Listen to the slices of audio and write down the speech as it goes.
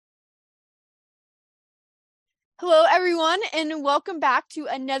Hello, everyone, and welcome back to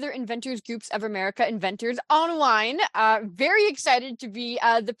another Inventors Groups of America Inventors Online. Very excited to be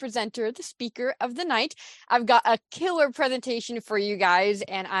the presenter, the speaker of the night. I've got a killer presentation for you guys,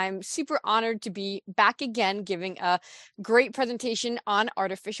 and I'm super honored to be back again giving a great presentation on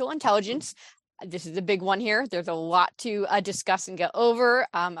artificial intelligence. This is a big one here. There's a lot to discuss and go over.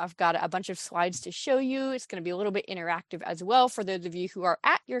 I've got a bunch of slides to show you. It's going to be a little bit interactive as well for those of you who are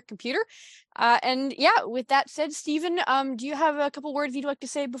at your computer. And yeah, with that said, Stephen, do you have a couple words you'd like to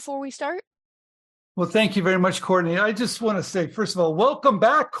say before we start? Well, thank you very much, Courtney. I just want to say, first of all, welcome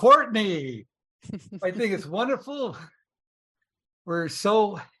back, Courtney. I think it's wonderful. We're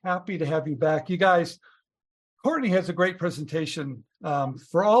so happy to have you back. You guys, Courtney has a great presentation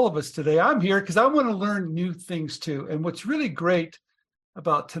for all of us today. I'm here because I want to learn new things too. And what's really great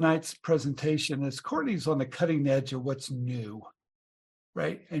about tonight's presentation is Courtney's on the cutting edge of what's new,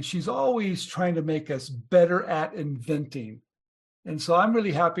 right? And she's always trying to make us better at inventing. And so I'm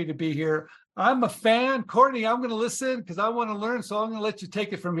really happy to be here. I'm a fan. Courtney, I'm going to listen because I want to learn. So I'm going to let you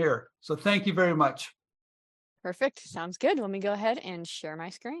take it from here. So thank you very much. Perfect. Sounds good. Let me go ahead and share my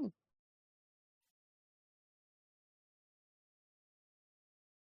screen.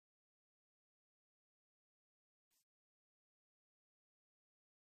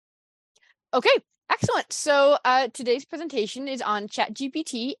 Okay, excellent. So today's presentation is on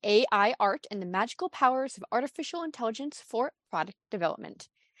ChatGPT, AI art, and the magical powers of artificial intelligence for product development.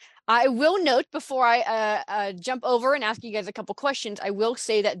 I will note before I jump over and ask you guys a couple questions, I will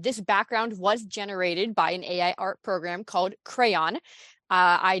say that this background was generated by an AI art program called Crayon.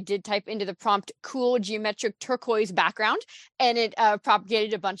 I did type into the prompt cool geometric turquoise background, and it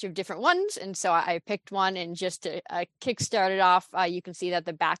propagated a bunch of different ones. And so I picked one, and just to kickstart it off, you can see that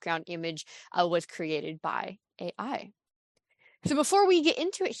the background image was created by AI. So before we get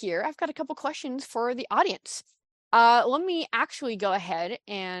into it here, I've got a couple questions for the audience. Let me actually go ahead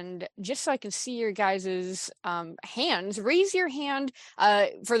and just so I can see your guys's hands, raise your hand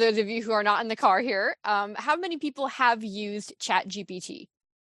for those of you who are not in the car here. How many people have used ChatGPT?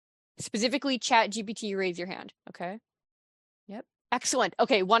 Specifically ChatGPT, raise your hand. Okay. Yep. Excellent.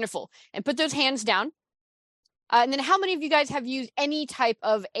 Okay, wonderful. And put those hands down. And then how many of you guys have used any type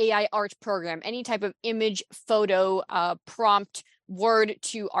of AI art program, any type of image, photo, prompt, word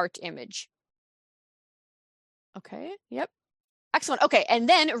to art image? Okay, yep. Excellent. Okay, and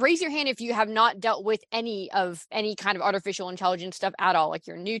then raise your hand if you have not dealt with any kind of artificial intelligence stuff at all, like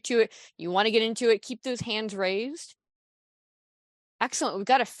you're new to it, you want to get into it, keep those hands raised. Excellent. We've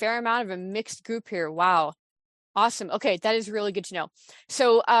got a fair amount of a mixed group here. Wow. Awesome. Okay, that is really good to know.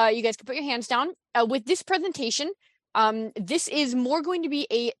 So you guys can put your hands down. With this presentation, this is more going to be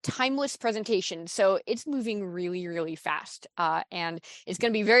a timeless presentation. So it's moving really, really fast. And it's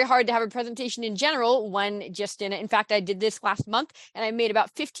going to be very hard to have a presentation in general when just in fact, I did this last month and I made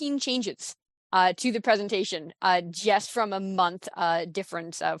about 15 changes to the presentation just from a month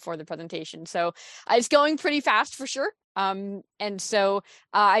difference for the presentation. So it's going pretty fast for sure. And so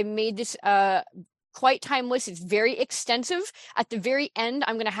I made this quite timeless. It's very extensive. At the very end,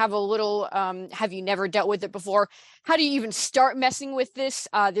 I'm going to have a little, have you never dealt with it before? How do you even start messing with this?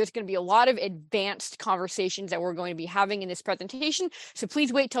 There's going to be a lot of advanced conversations that we're going to be having in this presentation. So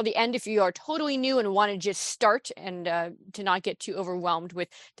please wait till the end if you are totally new and want to just start and to not get too overwhelmed with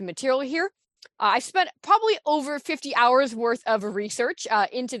the material here. I spent probably over 50 hours worth of research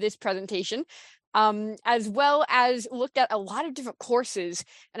into this presentation. As well as looked at a lot of different courses.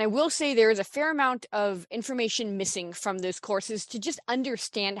 And I will say there is a fair amount of information missing from those courses to just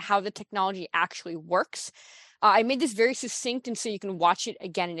understand how the technology actually works. I made this very succinct, and so you can watch it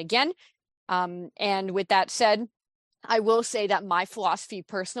again and again. And with that said, I will say that my philosophy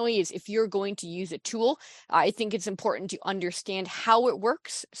personally is if you're going to use a tool, I think it's important to understand how it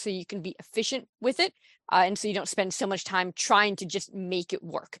works so you can be efficient with it. And so you don't spend so much time trying to just make it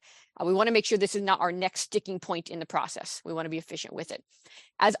work. We want to make sure this is not our next sticking point in the process. We want to be efficient with it.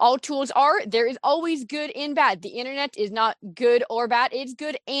 As all tools are, there is always good and bad. The internet is not good or bad. It's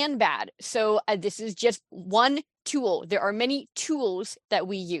good and bad. So this is just one tool. There are many tools that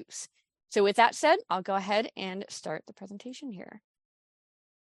we use. So with that said, I'll go ahead and start the presentation here.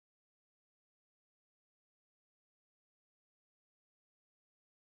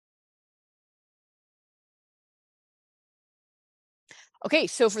 Okay,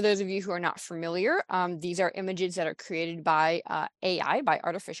 so for those of you who are not familiar, these are images that are created by AI, by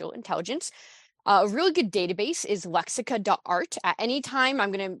artificial intelligence. A really good database is lexica.art. At any time,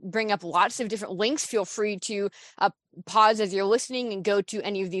 I'm going to bring up lots of different links. Feel free to pause as you're listening and go to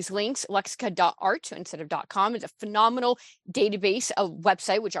any of these links. Lexica.art instead of .com is a phenomenal database, a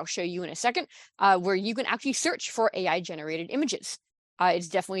website, which I'll show you in a second, where you can actually search for AI-generated images. It's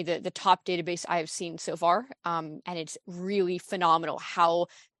definitely the top database I have seen so far, and it's really phenomenal how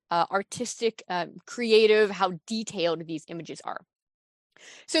artistic, creative, how detailed these images are.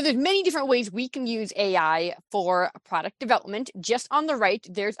 So there's many different ways we can use AI for product development. Just on the right,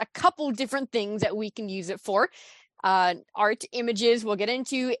 there's a couple different things that we can use it for. Art, images, we'll get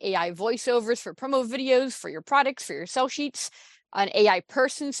into AI voiceovers for promo videos, for your products, for your sell sheets, an AI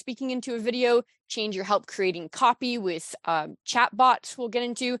person speaking into a video, change your help creating copy with chat bots we'll get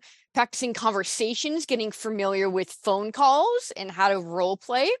into, practicing conversations, getting familiar with phone calls and how to role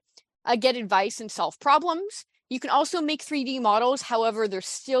play, get advice and solve problems. You can also make 3D models. However, they're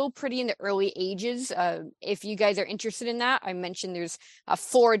still pretty in the early ages. If you guys are interested in that, I mentioned there's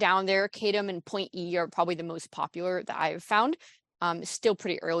 4 down there. Katum and Point E are probably the most popular that I've found. Still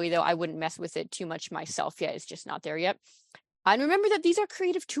pretty early though. I wouldn't mess with it too much myself yet. It's just not there yet. And remember that these are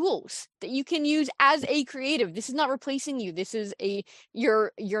creative tools that you can use as a creative. This is not replacing you. This is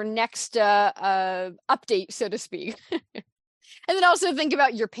your next update, so to speak. And then also think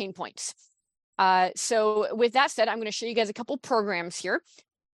about your pain points. So with that said, I'm going to show you guys a couple programs here.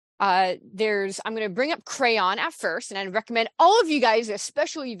 I'm going to bring up Crayon at first, and I'd recommend all of you guys,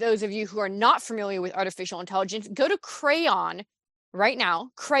 especially those of you who are not familiar with artificial intelligence, go to Crayon right now.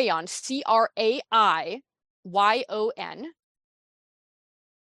 Crayon, Crayon.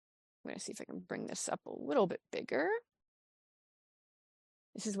 I'm going to see if I can bring this up a little bit bigger.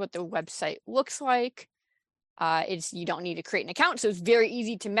 This is what the website looks like. You don't need to create an account, so it's very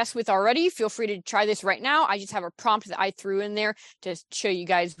easy to mess with already. Feel free to try this right now. I just have a prompt that I threw in there to show you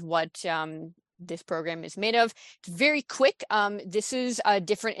guys what this program is made of. It's very quick. This is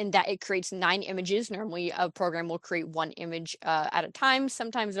different in that it creates 9 images. Normally, a program will create 1 image at a time.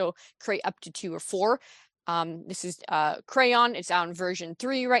 Sometimes it'll create up to 2 or 4. This is Crayon. It's on version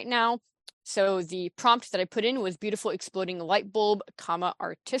 3 right now. So the prompt that I put in was beautiful exploding light bulb, comma,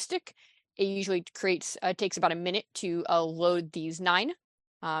 artistic. It usually takes about a minute to load these 9.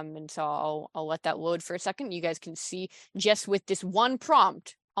 And so I'll let that load for a second. You guys can see just with this one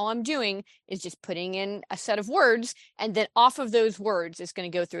prompt, all I'm doing is just putting in a set of words, and then off of those words, it's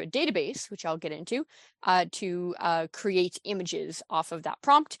going to go through a database, which I'll get into, to create images off of that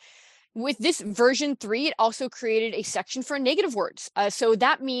prompt. With this version 3, it also created a section for negative words. So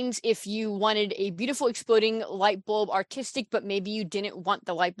that means if you wanted a beautiful exploding light bulb artistic, but maybe you didn't want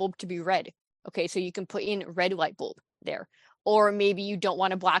the light bulb to be red. Okay, so you can put in red light bulb there. Or maybe you don't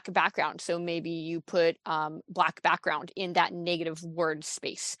want a black background. So maybe you put black background in that negative word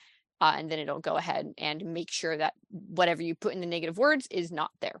space. And then it'll go ahead and make sure that whatever you put in the negative words is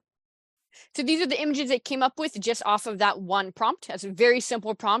not there. So these are the images it came up with just off of that one prompt. That's a very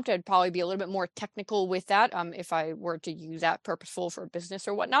simple prompt. I'd probably be a little bit more technical with that if I were to use that purposeful for business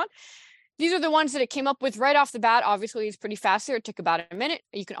or whatnot. These are the ones that it came up with right off the bat. Obviously, it's pretty fast there. It took about a minute.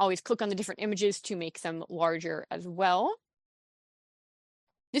 You can always click on the different images to make them larger as well.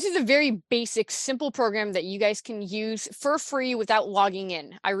 This is a very basic, simple program that you guys can use for free without logging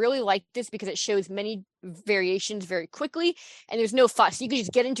in. I really like this because it shows many variations very quickly and there's no fuss. You can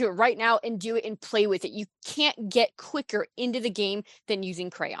just get into it right now and do it and play with it. You can't get quicker into the game than using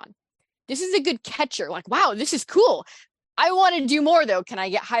Crayon. This is a good catcher. Like, wow, this is cool. I want to do more though. Can I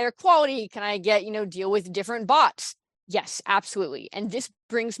get higher quality? Can I get, deal with different bots? Yes, absolutely. And this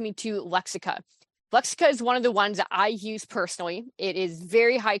brings me to Lexica. Lexica is one of the ones that I use personally. It is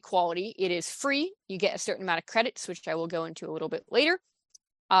very high quality. It is free. You get a certain amount of credits, which I will go into a little bit later.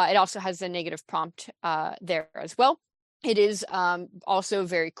 It also has a negative prompt there as well. It is also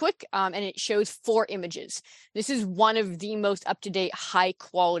very quick, and it shows 4 images. This is one of the most up-to-date, high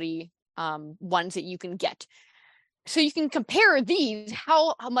quality ones that you can get. So you can compare these,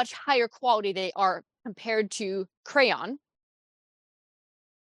 how much higher quality they are compared to Crayon.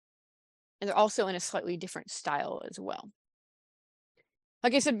 And they're also in a slightly different style as well.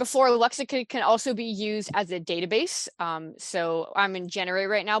 Like I said before, Lexica can also be used as a database. So I'm in Generate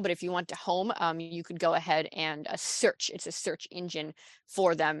right now, but if you want to home, you could go ahead and search. It's a search engine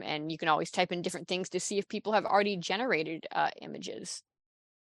for them. And you can always type in different things to see if people have already generated images.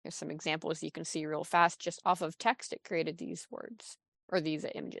 Here's some examples you can see real fast. Just off of text, it created these words or these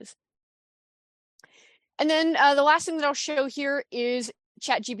images. And then the last thing that I'll show here is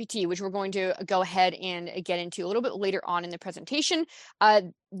ChatGPT, which we're going to go ahead and get into a little bit later on in the presentation.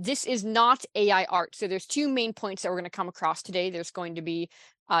 This is not AI art. So there's 2 main points that we're going to come across today. There's going to be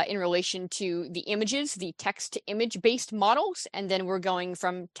in relation to the images, the text to image based models, and then we're going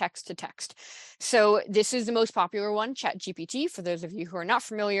from text to text. So this is the most popular one, ChatGPT. For those of you who are not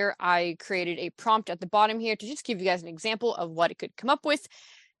familiar, I created a prompt at the bottom here to just give you guys an example of what it could come up with.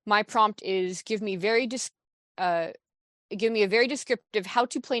 My prompt is give me a very descriptive how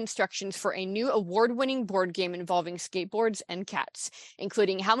to play instructions for a new award-winning board game involving skateboards and cats,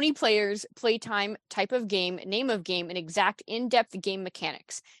 including how many players, playtime, type of game, name of game, and exact in-depth game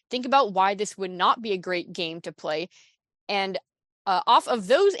mechanics. Think about why this would not be a great game to play, and off of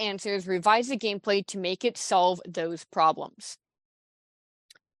those answers, revise the gameplay to make it solve those problems.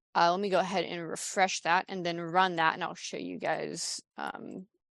 Let me go ahead and refresh that and then run that, and I'll show you guys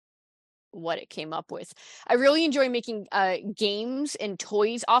what it came up with. I really enjoy making games and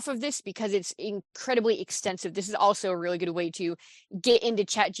toys off of this because it's incredibly extensive. This is also a really good way to get into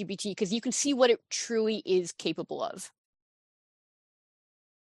ChatGPT because you can see what it truly is capable of.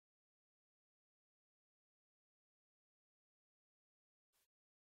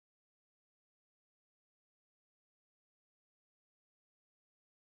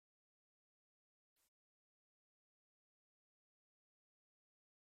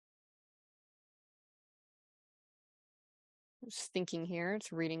 Just thinking here,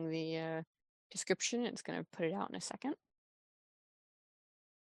 it's reading the description. It's going to put it out in a second.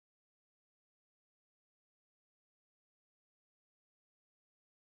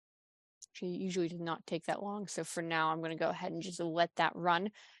 Actually, usually does not take that long. So for now, I'm going to go ahead and just let that run.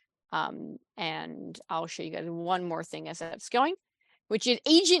 And I'll show you guys one more thing as that's going, which is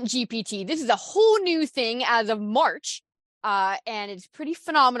Agent GPT. This is a whole new thing as of March. And it's pretty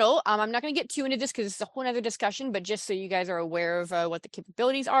phenomenal. I'm not going to get too into this because it's a whole other discussion, but just so you guys are aware of what the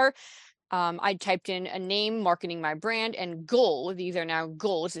capabilities are, I typed in a name, marketing my brand, and goal. These are now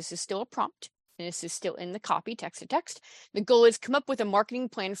goals. This is still a prompt, and this is still in the copy, text to text. The goal is come up with a marketing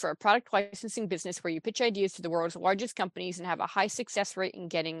plan for a product licensing business where you pitch ideas to the world's largest companies and have a high success rate in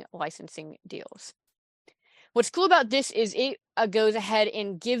getting licensing deals. What's cool about this is it goes ahead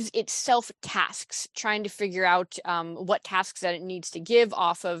and gives itself tasks, trying to figure out what tasks that it needs to give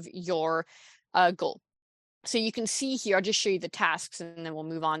off of your goal. So you can see here, I'll just show you the tasks and then we'll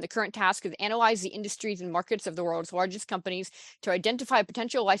move on. The current task is analyze the industries and markets of the world's largest companies to identify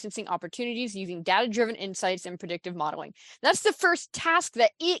potential licensing opportunities using data-driven insights and predictive modeling. That's the first task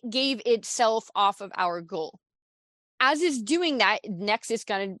that it gave itself off of our goal. As it's doing that, next it's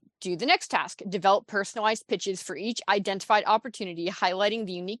going to do the next task, develop personalized pitches for each identified opportunity, highlighting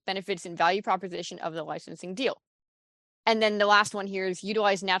the unique benefits and value proposition of the licensing deal. And then the last one here is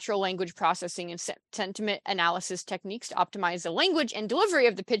utilize natural language processing and sentiment analysis techniques to optimize the language and delivery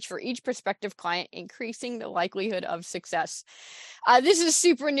of the pitch for each prospective client, increasing the likelihood of success. This is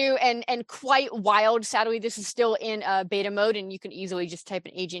super new and quite wild. Sadly, this is still in beta mode, and you can easily just type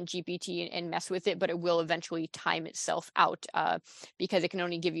in Agent GPT and mess with it, but it will eventually time itself out because it can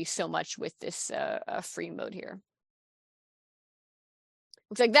only give you so much with this free mode here.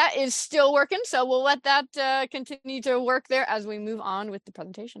 Looks like that is still working, so we'll let that continue to work there as we move on with the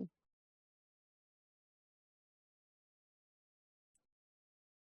presentation.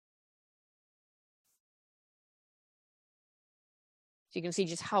 So you can see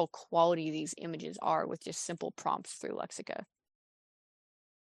just how quality these images are with just simple prompts through Lexica.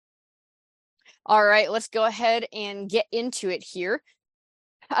 All right, let's go ahead and get into it here.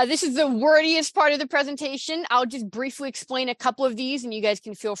 This is the wordiest part of the presentation. I'll just briefly explain a couple of these and you guys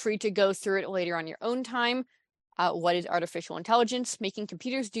can feel free to go through it later on your own time. What is artificial intelligence? Making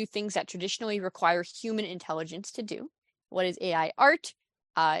computers do things that traditionally require human intelligence to do. What is AI art?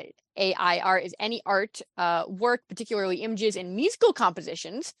 AI art is any art work, particularly images and musical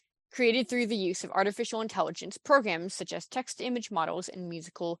compositions, created through the use of artificial intelligence programs such as text-to-image models and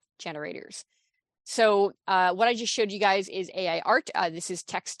musical generators. So what I just showed you guys is AI art. This is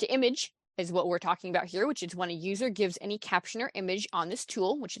text to image is what we're talking about here, which is when a user gives any caption or image on this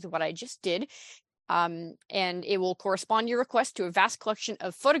tool, which is what I just did. And it will correspond your request to a vast collection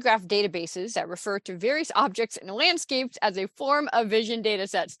of photograph databases that refer to various objects and landscapes as a form of vision data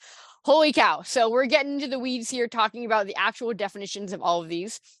sets. Holy cow. So we're getting into the weeds here, talking about the actual definitions of all of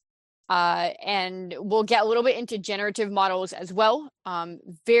these. And we'll get a little bit into generative models as well.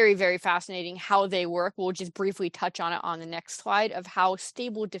 Very, very fascinating how they work. We'll just briefly touch on it on the next slide of how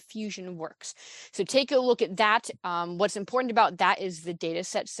Stable Diffusion works. So take a look at that. What's important about that is the data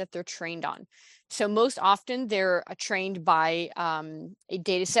sets that they're trained on. So most often they're trained by a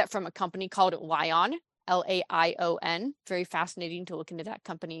data set from a company called Laion. Laion. Very fascinating to look into that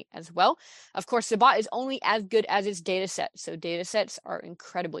company as well. Of course, the bot is only as good as its data set. So data sets are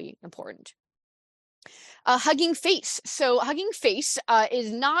incredibly important. Hugging Face. So Hugging Face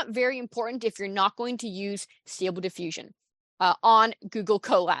is not very important if you're not going to use Stable Diffusion on Google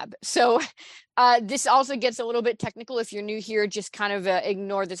Colab. So this also gets a little bit technical. If you're new here, just kind of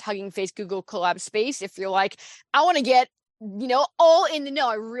ignore this Hugging Face Google Colab space. If you're like, I want to get all in the know,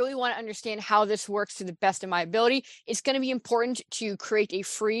 I really want to understand how this works to the best of my ability, it's going to be important to create a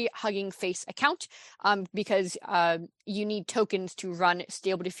free Hugging Face account because you need tokens to run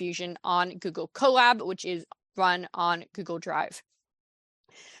Stable Diffusion on Google Colab, which is run on Google Drive.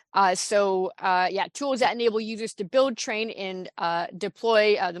 Tools that enable users to build, train, and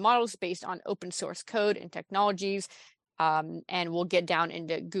deploy the models based on open source code and technologies. And we'll get down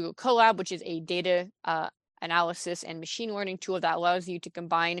into Google Colab, which is a data analysis and machine learning tool that allows you to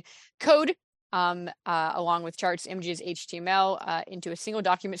combine code along with charts, images, HTML into a single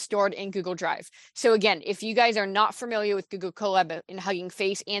document stored in Google Drive. So again, if you guys are not familiar with Google Colab and Hugging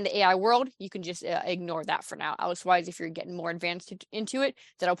Face and the AI world, you can just ignore that for now. Otherwise, if you're getting more advanced into it,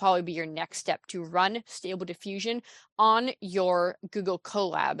 that'll probably be your next step to run Stable Diffusion on your Google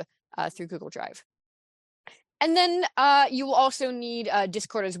Colab through Google Drive. And then you will also need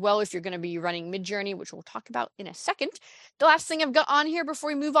Discord as well if you're going to be running Midjourney, which we'll talk about in a second. The last thing I've got on here before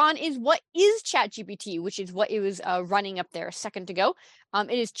we move on is what is ChatGPT, which is what it was running up there a second ago.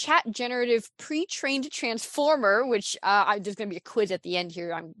 It is Chat Generative Pre-trained Transformer, which there's going to be a quiz at the end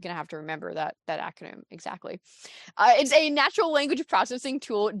here. I'm going to have to remember that acronym exactly. It's a natural language processing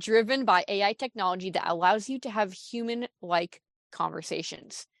tool driven by AI technology that allows you to have human-like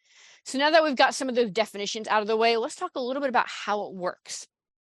conversations. So now that we've got some of those definitions out of the way, let's talk a little bit about how it works.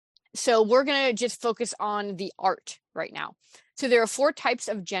 So we're going to just focus on the art right now. So there are 4 types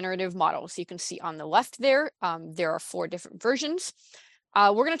of generative models. So you can see on the left there, there are 4 different versions.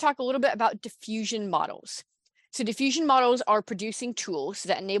 We're going to talk a little bit about diffusion models. So diffusion models are producing tools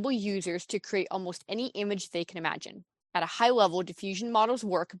that enable users to create almost any image they can imagine. At a high level, diffusion models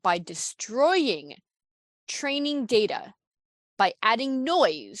work by destroying training data by adding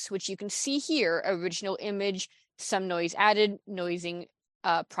noise, which you can see here, original image, some noise added, noising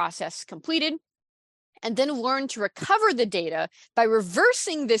process completed, and then learn to recover the data by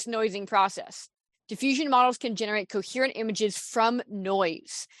reversing this noising process. Diffusion models can generate coherent images from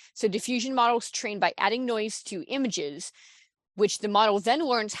noise. So diffusion models train by adding noise to images, which the model then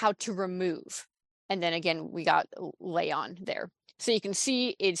learns how to remove. And then again, we got lay on there. So you can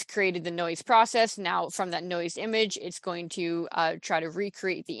see it's created the noise process. Now from that noise image, it's going to try to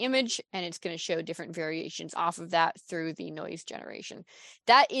recreate the image, and it's going to show different variations off of that through the noise generation.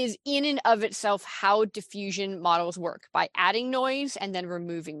 That is in and of itself how diffusion models work, by adding noise and then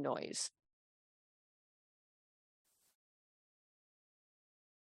removing noise.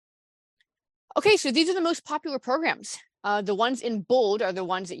 Okay, so these are the most popular programs. The ones in bold are the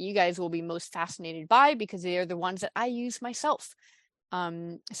ones that you guys will be most fascinated by because they are the ones that I use myself.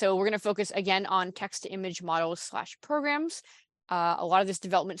 So we're going to focus again on text-to-image models / programs. A lot of this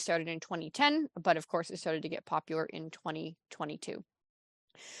development started in 2010, but of course it started to get popular in 2022.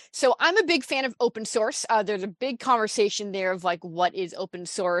 So I'm a big fan of open source. There's a big conversation there of like, what is open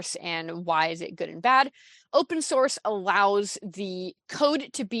source and why is it good and bad? Open source allows the code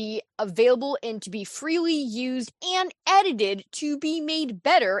to be available and to be freely used and edited to be made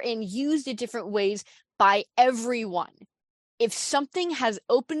better and used in different ways by everyone. If something has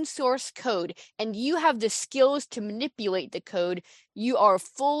open source code and you have the skills to manipulate the code, you are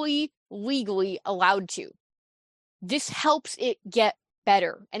fully legally allowed to. This helps it get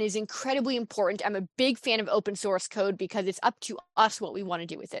better and is incredibly important. I'm a big fan of open source code because it's up to us what we want to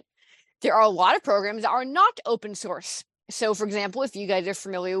do with it. There are a lot of programs that are not open source. So for example, if you guys are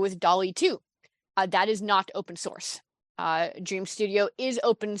familiar with DALL-E 2, that is not open source. Dream Studio is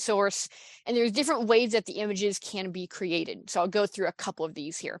open source, and there's different ways that the images can be created. So I'll go through a couple of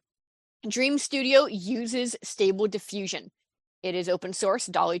these here. Dream Studio uses Stable Diffusion. It is open source.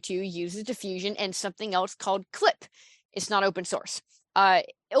 DALL-E 2 uses diffusion and something else called Clip. It's not open source.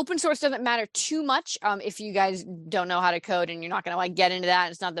 Open source doesn't matter too much. If you guys don't know how to code and you're not going to like get into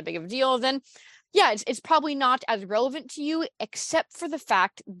that, it's not that big of a deal, then yeah, it's probably not as relevant to you, except for the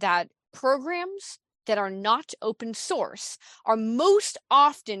fact that programs that are not open source are most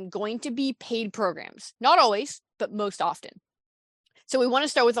often going to be paid programs. Not always, but most often. So we want to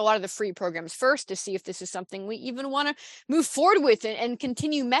start with a lot of the free programs first to see if this is something we even want to move forward with and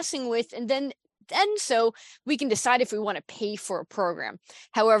continue messing with, and then so we can decide if we want to pay for a program.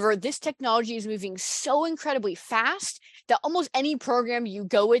 However, this technology is moving so incredibly fast that almost any program you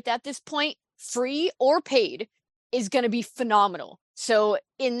go with at this point, free or paid, is going to be phenomenal. So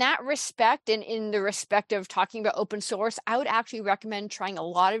in that respect, and in the respect of talking about open source, I would actually recommend trying a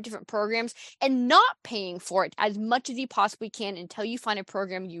lot of different programs and not paying for it as much as you possibly can until you find a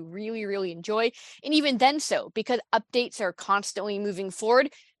program you really, really enjoy. And even then so, because updates are constantly moving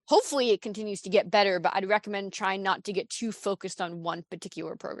forward, hopefully it continues to get better, but I'd recommend trying not to get too focused on one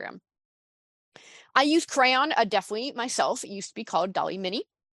particular program. I use Crayon definitely myself. It used to be called Dolly Mini.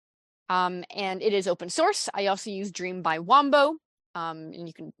 And it is open source. I also use Dream by Wombo. And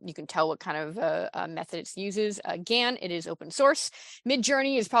you can tell what kind of method it uses. Again, it is open source.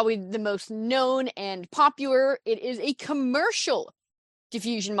 Midjourney is probably the most known and popular. It is a commercial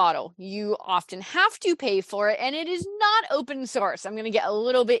diffusion model. You often have to pay for it, and it is not open source. I'm going to get a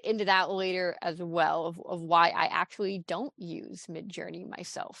little bit into that later as well of why I actually don't use Midjourney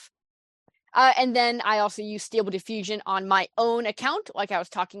myself. And then I also use Stable Diffusion on my own account, like I was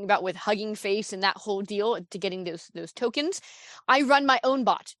talking about with Hugging Face and that whole deal to getting those tokens. I run my own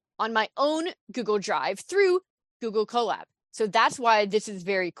bot on my own Google Drive through Google Colab. So that's why this is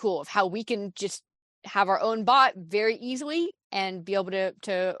very cool of how we can just have our own bot very easily and be able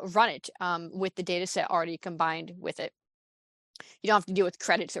to run it with the data set already combined with it. You don't have to deal with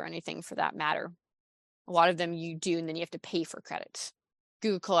credits or anything for that matter. A lot of them you do, and then you have to pay for credits.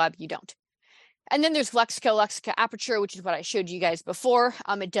 Google Colab, you don't. And then there's Lexica Aperture, which is what I showed you guys before.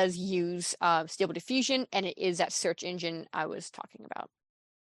 It does use Stable Diffusion, and it is that search engine I was talking about.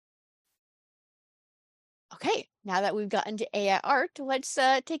 Okay, now that we've gotten to AI art, let's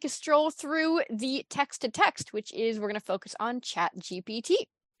take a stroll through the text-to-text, which is we're going to focus on ChatGPT.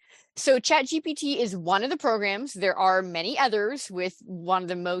 So ChatGPT is one of the programs. There are many others, with one of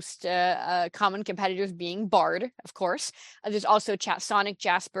the most common competitors being Bard, of course. There's also ChatSonic,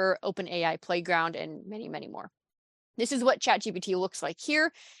 Jasper, OpenAI Playground, and many, many more. This is what ChatGPT looks like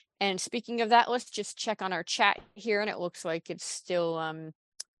here. And speaking of that, let's just check on our chat here. And it looks like it's still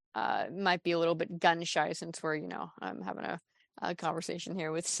might be a little bit gun shy since we're, having a conversation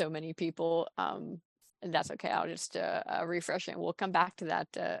here with so many people. And that's okay. I'll just refresh it. We'll come back to that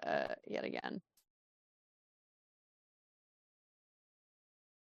yet again.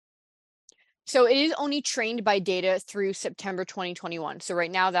 So it is only trained by data through September 2021. So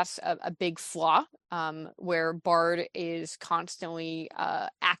right now that's a big flaw where Bard is constantly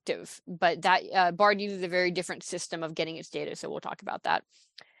active, but that Bard uses a very different system of getting its data. So we'll talk about that.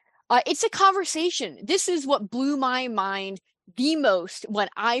 It's a conversation. This is what blew my mind the most when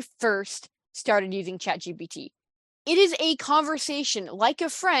I first started using ChatGPT. It is a conversation like a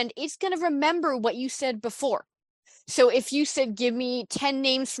friend. It's going to remember what you said before. So if you said, give me 10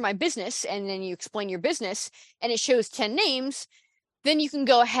 names for my business, and then you explain your business and it shows 10 names, then you can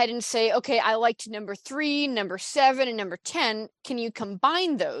go ahead and say, okay, I liked number 3, number 7, and number 10. Can you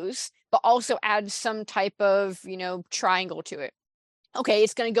combine those, but also add some type of, triangle to it? Okay,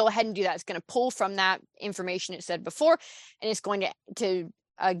 it's going to go ahead and do that. It's going to pull from that information it said before, and it's going to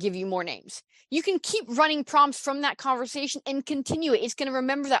give you more names. You can keep running prompts from that conversation and continue it. It's going to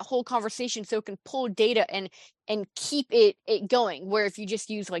remember that whole conversation, so it can pull data and keep it going. Where if you just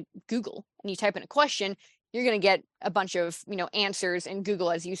use like Google and you type in a question, you're going to get a bunch of answers in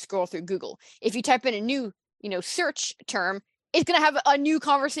Google as you scroll through Google. If you type in a new search term, it's going to have a new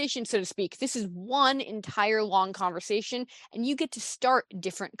conversation, so to speak. This is one entire long conversation, and you get to start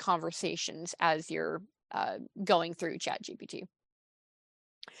different conversations as you're going through ChatGPT.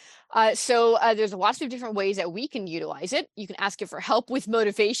 So there's lots of different ways that we can utilize it. You can ask it for help with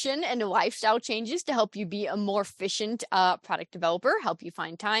motivation and lifestyle changes to help you be a more efficient product developer, help you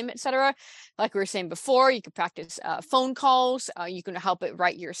find time, etc. Like we were saying before, you can practice phone calls. You can help it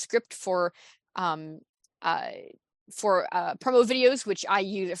write your script for promo videos, which I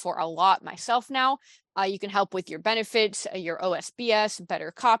use it for a lot myself now. You can help with your benefits, your OSBS,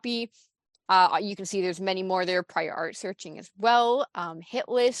 better copy. You can see there's many more there, prior art searching as well. Hit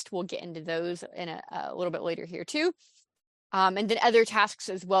list, we'll get into those in a little bit later here too. And then other tasks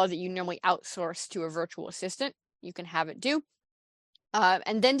as well that you normally outsource to a virtual assistant, you can have it do.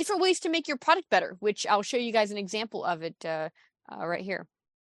 And then different ways to make your product better, which I'll show you guys an example of it right here.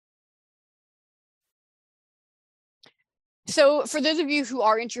 So for those of you who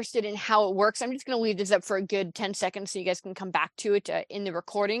are interested in how it works, I'm just going to leave this up for a good 10 seconds so you guys can come back to it in the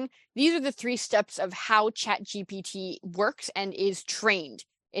recording. These are the 3 steps of how ChatGPT works and is trained.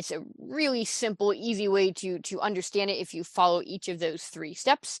 It's a really simple, easy way to understand it if you follow each of those 3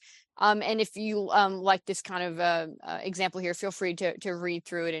 steps. And if you like this kind of example here, feel free to read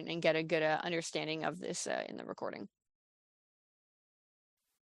through it and get a good understanding of this in the recording.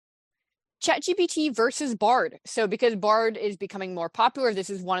 ChatGPT versus Bard. So because Bard is becoming more popular,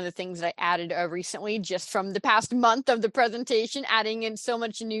 this is one of the things that I added recently, just from the past month of the presentation, adding in so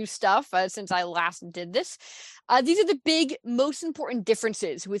much new stuff since I last did this. These are the big, most important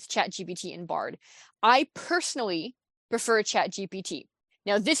differences with ChatGPT and Bard. I personally prefer ChatGPT.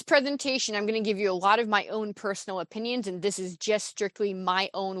 Now, this presentation, I'm going to give you a lot of my own personal opinions, and this is just strictly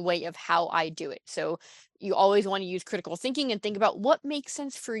my own way of how I do it. So you always want to use critical thinking and think about what makes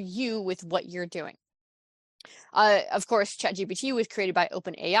sense for you with what you're doing. Of course, ChatGPT was created by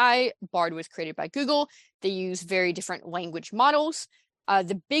OpenAI. Bard was created by Google. They use very different language models.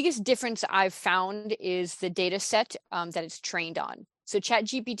 The biggest difference I've found is the data set that it's trained on. So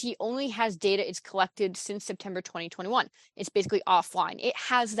ChatGPT only has data it's collected since September 2021. It's basically offline. It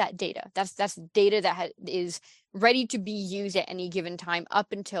has that data. That's data that is ready to be used at any given time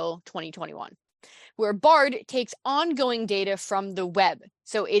up until 2021. Where Bard takes ongoing data from the web.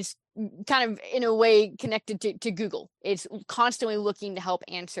 So it's kind of in a way connected to Google. It's constantly looking to help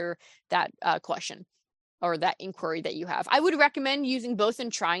answer that question or that inquiry that you have. I would recommend using both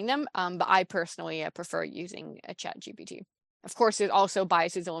and trying them, but I personally prefer using a ChatGPT. Of course, there's also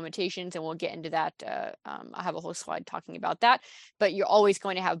biases and limitations, and we'll get into that. I have a whole slide talking about that, but you're always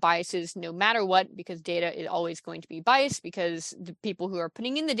going to have biases no matter what, because data is always going to be biased, because the people who are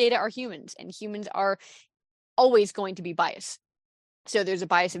putting in the data are humans, and humans are always going to be biased. So there's a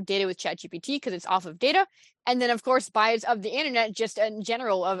bias of data with ChatGPT because it's off of data. And then, of course, bias of the internet, just in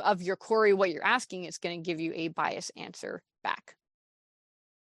general of your query, what you're asking, it's going to give you a biased answer back.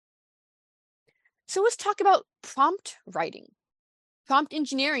 So let's talk about prompt writing. Prompt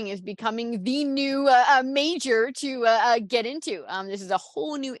engineering is becoming the new major to get into. This is a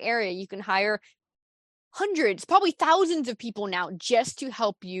whole new area. You can hire hundreds, probably thousands of people now just to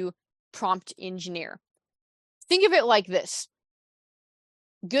help you prompt engineer. Think of it like this.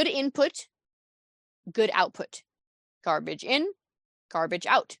 Good input, good output. Garbage in, garbage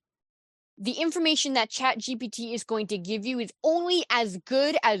out. The information that ChatGPT is going to give you is only as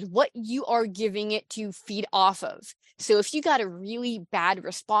good as what you are giving it to feed off of. So if you got a really bad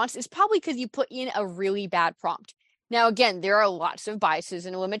response, it's probably because you put in a really bad prompt. Now, again, there are lots of biases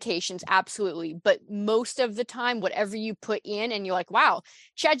and limitations, absolutely. But most of the time, whatever you put in and you're like, wow,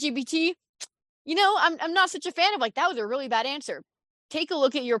 ChatGPT, I'm not such a fan of, like, that was a really bad answer. Take a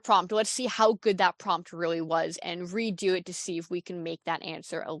look at your prompt. Let's see how good that prompt really was and redo it to see if we can make that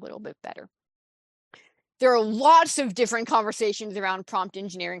answer a little bit better. There are lots of different conversations around prompt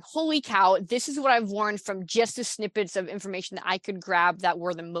engineering. Holy cow, this is what I've learned from just the snippets of information that I could grab that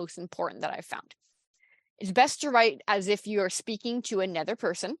were the most important that I found. It's best to write as if you are speaking to another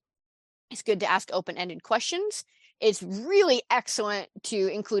person. It's good to ask open-ended questions. It's really excellent to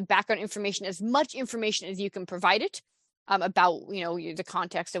include background information, as much information as you can provide it. About the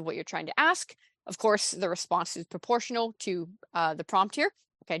context of what you're trying to ask. Of course, the response is proportional to the prompt here,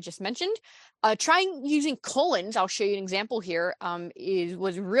 like I just mentioned. Trying using colons, I'll show you an example here,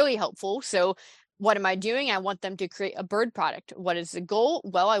 was really helpful. So what am I doing? I want them to create a bird product. What is the goal?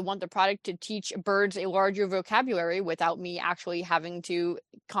 Well, I want the product to teach birds a larger vocabulary without me actually having to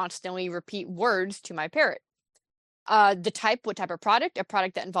constantly repeat words to my parrot. The type, what type of product? A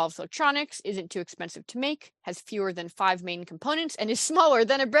product that involves electronics, isn't too expensive to make, has fewer than 5 main components, and is smaller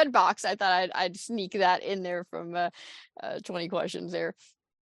than a bread box. I thought I'd sneak that in there from 20 questions there.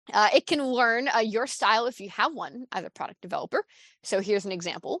 It can learn your style if you have one as a product developer. So here's an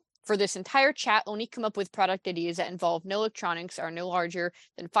example. For this entire chat, only come up with product ideas that involve no electronics, are no larger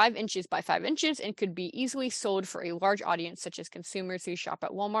than 5 inches by 5 inches, and could be easily sold for a large audience, such as consumers who shop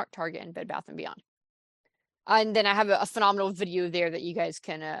at Walmart, Target, and Bed Bath & Beyond. And then I have a phenomenal video there that you guys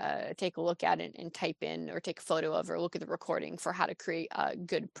can take a look at and type in or take a photo of or look at the recording for how to create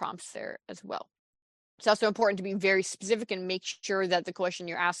good prompts there as well. It's also important to be very specific and make sure that the question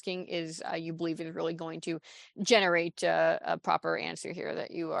you're asking is you believe is really going to generate a proper answer here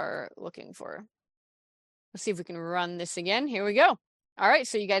that you are looking for. Let's see if we can run this again. Here we go. All right,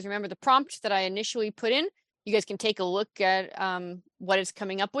 so you guys remember the prompt that I initially put in. You guys can take a look at what it's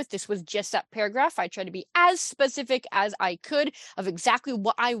coming up with. This was just that paragraph. I tried to be as specific as I could of exactly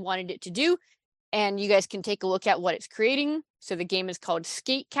what I wanted it to do. And you guys can take a look at what it's creating. So the game is called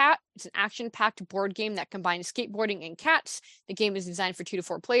Skate Cat. It's an action-packed board game that combines skateboarding and cats. The game is designed for 2 to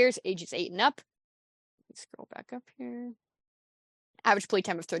 4 players, ages 8 and up. Let's scroll back up here. Average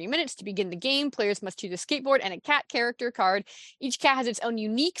playtime of 30 minutes. To begin the game, players must choose a skateboard and a cat character card. Each cat has its own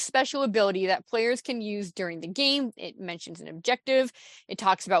unique special ability that players can use during the game. It mentions an objective. It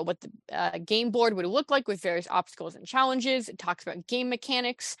talks about what the game board would look like with various obstacles and challenges. It talks about game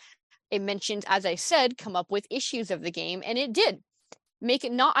mechanics. It mentions, as I said, come up with issues of the game, and it did. make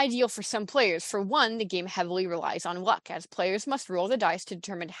it not ideal for some players. For one, the game heavily relies on luck, as players must roll the dice to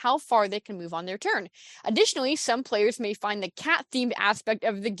determine how far they can move on their turn. Additionally, some players may find the cat-themed aspect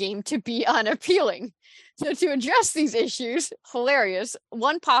of the game to be unappealing. So to address these issues, hilarious,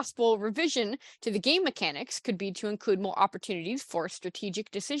 one possible revision to the game mechanics could be to include more opportunities for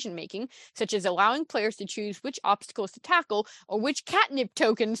strategic decision-making, such as allowing players to choose which obstacles to tackle or which catnip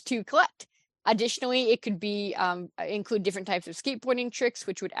tokens to collect. Additionally, it could be include different types of skateboarding tricks,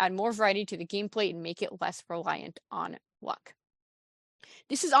 which would add more variety to the gameplay and make it less reliant on luck.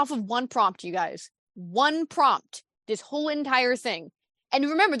 This is off of one prompt, you guys. One prompt, this whole entire thing. And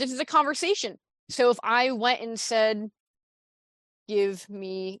remember, this is a conversation. So if I went and said, give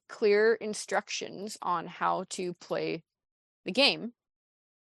me clear instructions on how to play the game.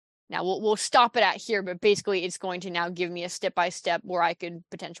 Now we'll stop it at here, but basically it's going to now give me a step-by-step where I could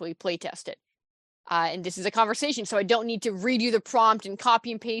potentially play test it. And this is a conversation, so I don't need to redo the prompt and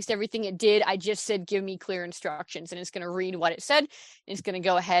copy and paste everything it did. I just said, give me clear instructions, and it's going to read what it said. And it's going to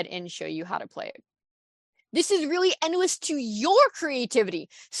go ahead and show you how to play it. This is really endless to your creativity.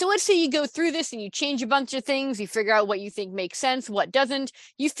 So let's say you go through this and you change a bunch of things. You figure out what you think makes sense, what doesn't.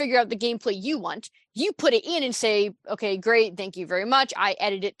 You figure out the gameplay you want. You put it in and say, okay, great. Thank you very much. I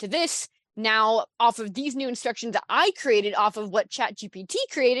edit it to this. Now, off of these new instructions that I created off of what ChatGPT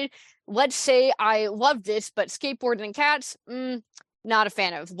created, let's say I love this, but skateboarding and cats, not a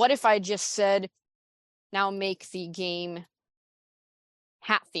fan of. What if I just said, now make the game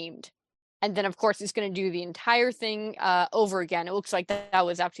hat themed? And then, of course, it's going to do the entire thing over again. It looks like that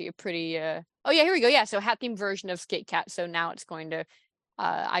was actually a pretty... oh, yeah, here we go. Yeah, so hat-themed version of Skate Cat. So now it's going to...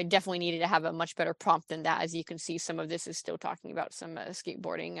 I definitely needed to have a much better prompt than that. As you can see, some of this is still talking about some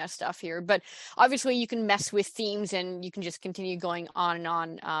skateboarding stuff here. But obviously, you can mess with themes and you can just continue going on and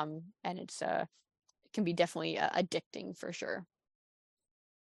on. And it can be definitely addicting for sure.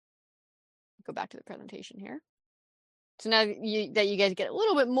 Go back to the presentation here. So now that you guys get a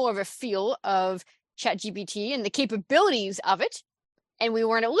little bit more of a feel of ChatGPT and the capabilities of it, and we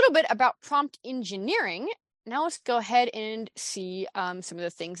learn a little bit about prompt engineering, now let's go ahead and see some of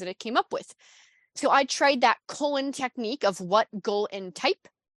the things that it came up with. So I tried that colon technique of what, goal, and type,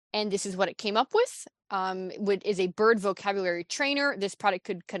 and this is what it came up with. It is a bird vocabulary trainer. This product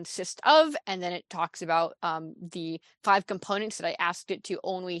could consist of, and then it talks about the 5 components that I asked it to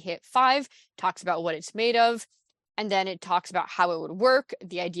only hit 5, talks about what it's made of, and then it talks about how it would work,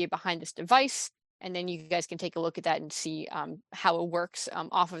 the idea behind this device, and then you guys can take a look at that and see how it works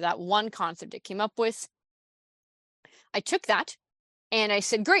off of that one concept it came up with. I took that and I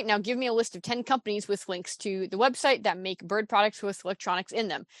said, great, now give me a list of 10 companies with links to the website that make bird products with electronics in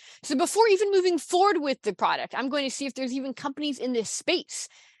them. So before even moving forward with the product, I'm going to see if there's even companies in this space.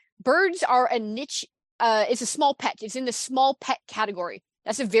 Birds are a niche, it's a small pet. It's in the small pet category.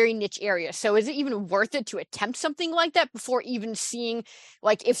 That's a very niche area. So is it even worth it to attempt something like that before even seeing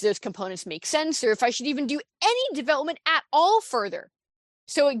like if those components make sense or if I should even do any development at all further?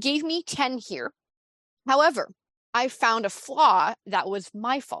 So it gave me 10 here. However, I found a flaw that was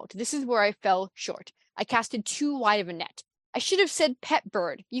my fault. This is where I fell short. I casted too wide of a net. I should have said pet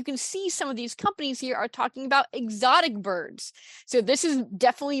bird. You can see some of these companies here are talking about exotic birds. So this is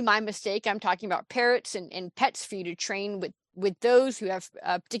definitely my mistake. I'm talking about parrots and pets for you to train with those who have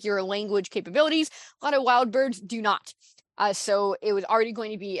particular language capabilities. A lot of wild birds do not. So it was already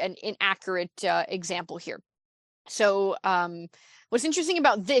going to be an inaccurate example here. So what's interesting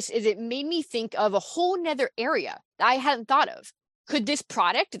about this is it made me think of a whole nother area that I hadn't thought of. Could this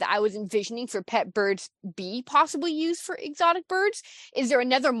product that I was envisioning for pet birds be possibly used for exotic birds? Is there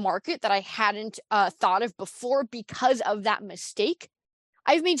another market that I hadn't thought of before because of that mistake?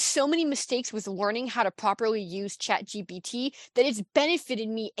 I've made so many mistakes with learning how to properly use ChatGPT that it's benefited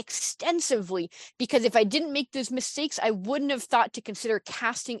me extensively, because if I didn't make those mistakes, I wouldn't have thought to consider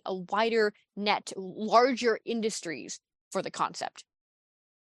casting a wider net, larger industries for the concept.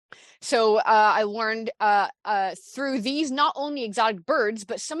 So I learned through these, not only exotic birds,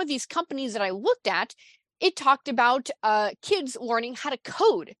 but some of these companies that I looked at, it talked about kids learning how to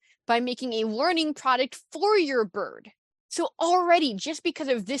code by making a learning product for your bird. So already, just because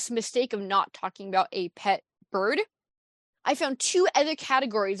of this mistake of not talking about a pet bird, I found 2 other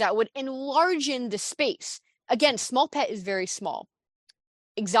categories that would enlarge in the space. Again, small pet is very small.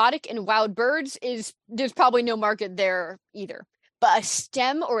 Exotic and wild birds there's probably no market there either. But a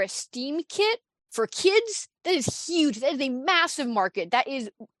STEM or a STEAM kit for kids, That is huge. That is a massive market. That is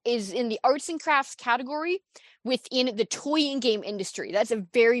in the arts and crafts category within the toy and game industry. That's a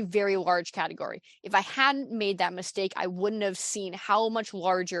very, very large category. If I hadn't made that mistake, I wouldn't have seen how much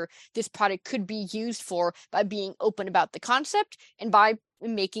larger this product could be used for by being open about the concept and by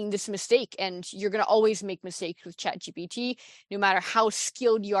making this mistake. And you're going to always make mistakes with ChatGPT. No matter how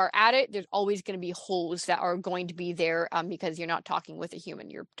skilled you are at it, there's always going to be holes that are going to be there because you're not talking with a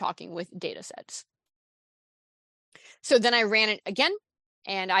human, you're talking with data sets. So then I ran it again,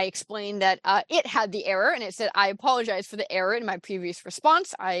 and I explained that it had the error, and it said, I apologize for the error in my previous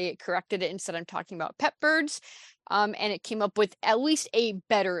response. I corrected it and said I'm talking about pet birds, and it came up with at least a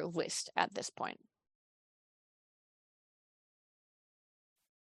better list at this point.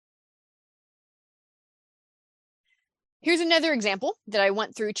 Here's another example that I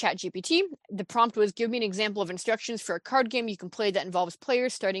went through ChatGPT. The prompt was, give me an example of instructions for a card game you can play that involves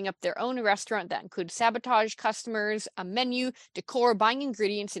players starting up their own restaurant that includes sabotage customers, a menu, decor, buying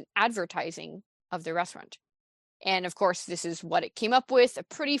ingredients, and advertising of the restaurant. And of course, this is what it came up with, a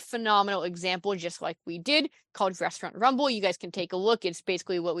pretty phenomenal example, just like we did, called Restaurant Rumble. You guys can take a look. It's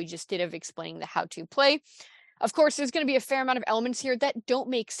basically what we just did of explaining the how to play. Of course, there's going to be a fair amount of elements here that don't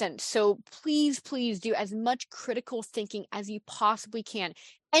make sense. So please, please do as much critical thinking as you possibly can.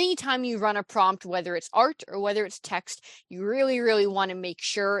 Anytime you run a prompt, whether it's art or whether it's text, you really, really want to make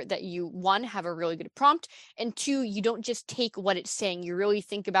sure that you, one, have a really good prompt, and two, you don't just take what it's saying. You really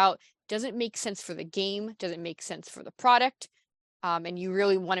think about, does it make sense for the game? Does it make sense for the product? And you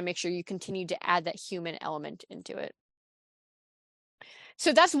really want to make sure you continue to add that human element into it.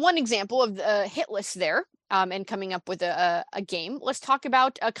 So that's one example of the hit list there and coming up with a game. Let's talk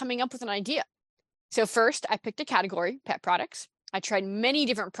about coming up with an idea. So first, I picked a category, pet products. I tried many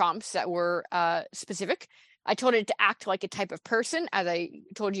different prompts that were specific. I told it to act like a type of person, as I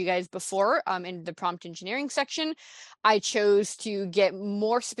told you guys before in the prompt engineering section. I chose to get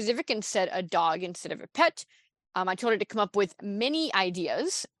more specific and said a dog instead of a pet. I told it to come up with many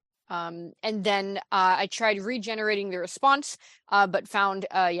ideas. And then I tried regenerating the response, but found,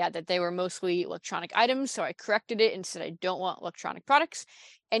 that they were mostly electronic items. So I corrected it and said I don't want electronic products.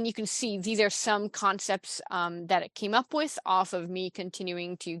 And you can see these are some concepts that it came up with off of me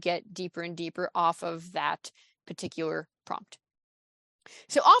continuing to get deeper and deeper off of that particular prompt.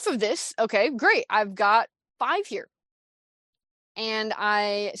 So off of this, okay, great. I've got 5 here. And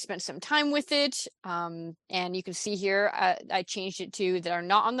I spent some time with it. And you can see here, I changed it to that are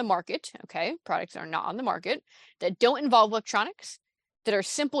not on the market. Okay, products that are not on the market, that don't involve electronics, that are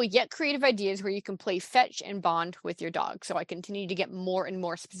simple yet creative ideas where you can play fetch and bond with your dog. So I continue to get more and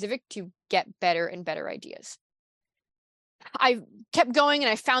more specific to get better and better ideas. I kept going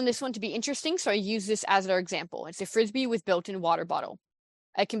and I found this one to be interesting. So I use this as our example. It's a Frisbee with built-in water bottle.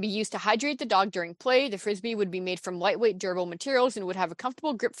 It can be used to hydrate the dog during play. The Frisbee would be made from lightweight, durable materials and would have a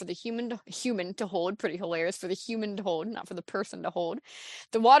comfortable grip for the human to hold. Pretty hilarious, for the human to hold, not for the person to hold.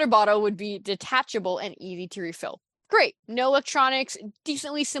 The water bottle would be detachable and easy to refill. Great, no electronics,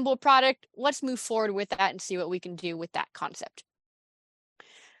 decently simple product. Let's move forward with that and see what we can do with that concept.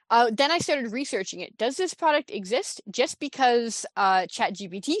 Then I started researching it. Does this product exist? Just because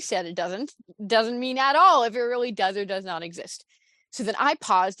ChatGPT said it doesn't mean at all if it really does or does not exist. So then I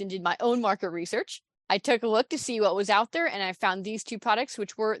paused and did my own market research. I took a look to see what was out there, and I found these 2 products,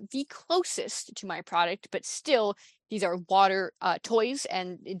 which were the closest to my product, but still, these are water toys,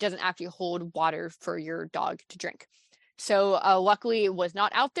 and it doesn't actually hold water for your dog to drink. So luckily, it was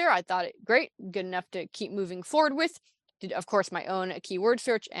not out there. I thought it great, good enough to keep moving forward with. Did, of course, my own keyword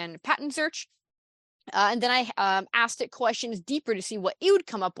search and patent search. And then I asked it questions deeper to see what it would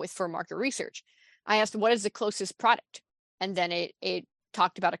come up with for market research. I asked, what is the closest product? And then it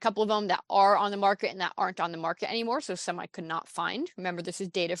talked about a couple of them that are on the market and that aren't on the market anymore. So some I could not find. Remember, this is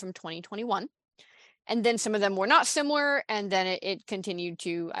data from 2021. And then some of them were not similar. And then it continued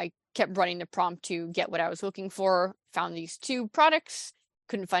to, I kept running the prompt to get what I was looking for, found these 2 products,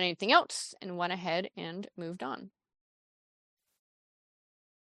 couldn't find anything else, and went ahead and moved on.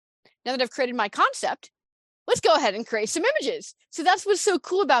 Now that I've created my concept, let's go ahead and create some images. So that's what's so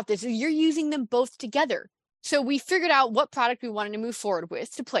cool about this, is you're using them both together. So we figured out what product we wanted to move forward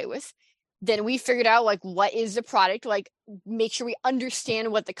with, to play with. Then we figured out, like, what is the product, like, make sure we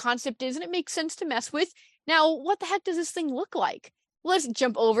understand what the concept is and it makes sense to mess with. Now, what the heck does this thing look like? Let's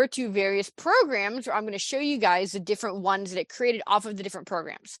jump over to various programs where I'm going to show you guys the different ones that it created off of the different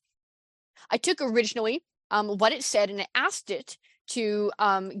programs. I took originally what it said and I asked it to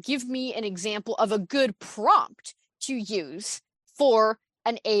give me an example of a good prompt to use for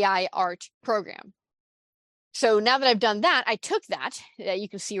an AI art program. So now that I've done that, I took that you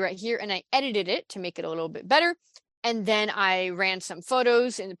can see right here and I edited it to make it a little bit better. And then I ran some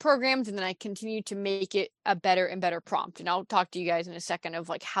photos in the programs, and then I continued to make it a better and better prompt. And I'll talk to you guys in a second of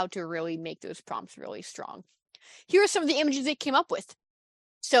like how to really make those prompts really strong. Here are some of the images it came up with.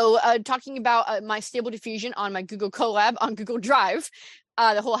 So talking about my Stable Diffusion on my Google Colab on Google Drive,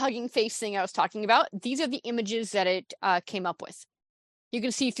 the whole hugging face thing I was talking about, these are the images that it came up with. You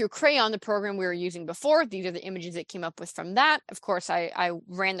can see through Crayon, the program we were using before. These are the images it came up with from that. Of course, I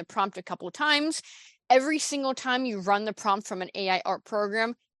ran the prompt a couple of times. Every single time you run the prompt from an AI art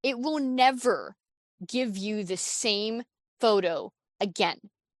program, it will never give you the same photo again.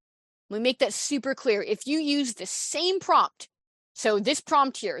 We make that super clear. If you use the same prompt, so this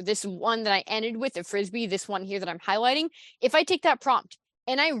prompt here, this one that I ended with, the Frisbee, this one here that I'm highlighting, if I take that prompt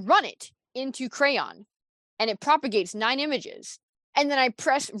and I run it into Crayon and it propagates 9 images, and then I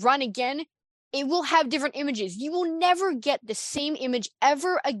press run again, it will have different images. You will never get the same image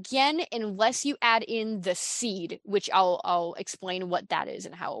ever again unless you add in the seed, which I'll explain what that is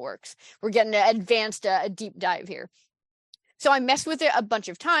and how it works. We're getting an advanced, a deep dive here. So I messed with it a bunch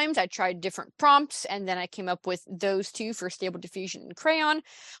of times. I tried different prompts, and then I came up with those two for Stable Diffusion and Crayon.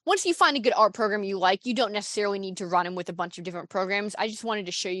 Once you find a good art program you like, you don't necessarily need to run them with a bunch of different programs. I just wanted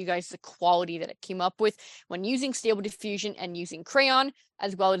to show you guys the quality that it came up with when using Stable Diffusion and using Crayon,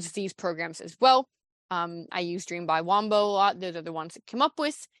 as well as these programs as well. I use Dream by Wombo a lot. Those are the ones that come up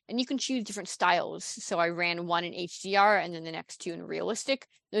with, and you can choose different styles. So I ran one in HDR and then the next two in realistic.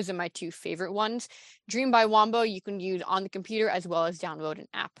 Those are my 2 favorite ones. Dream by Wombo you can use on the computer as well as download an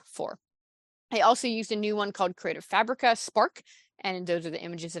app for. I also used a new one called Creative Fabrica Spark, and those are the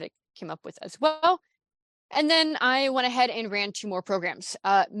images that it came up with as well. And then I went ahead and ran 2 more programs,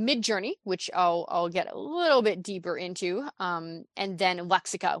 Midjourney, which I'll get a little bit deeper into, and then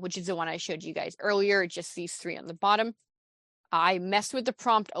Lexica, which is the one I showed you guys earlier, just these 3 on the bottom. I messed with the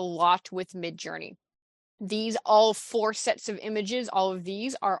prompt a lot with Midjourney. These all 4 sets of images, all of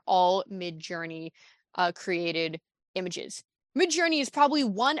these are all Midjourney created images. Midjourney is probably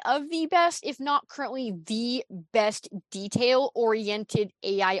one of the best, if not currently the best detail-oriented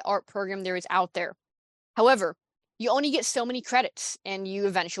AI art program there is out there. However, you only get so many credits, and you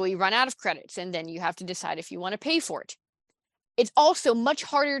eventually run out of credits, and then you have to decide if you want to pay for it. It's also much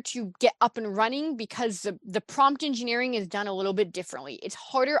harder to get up and running because the prompt engineering is done a little bit differently. It's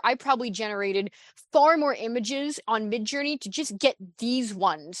harder. I probably generated far more images on Midjourney to just get these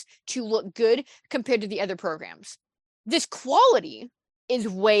ones to look good compared to the other programs. This quality is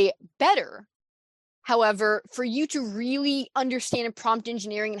way better. However, for you to really understand prompt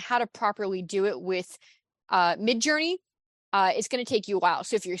engineering and how to properly do it with Midjourney, it's going to take you a while.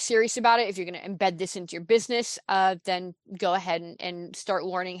 So if you're serious about it, if you're going to embed this into your business, then go ahead and start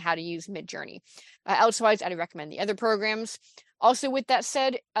learning how to use Midjourney. Elsewise, I'd recommend the other programs. Also, with that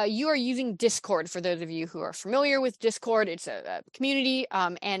said, you are using Discord. For those of you who are familiar with Discord, it's a community,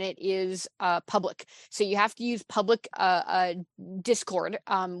 and it is public. So you have to use public Discord,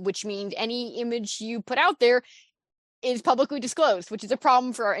 which means any image you put out there is publicly disclosed, which is a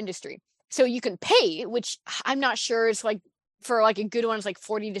problem for our industry. So you can pay, which I'm not sure is like, for like a good one, is like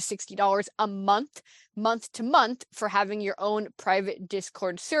 $40 to $60 a month to month, for having your own private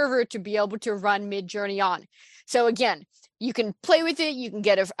Discord server to be able to run Midjourney on. So again, you can play with it. You can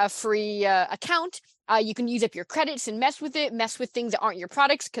get a free account. You can use up your credits and mess with it, mess with things that aren't your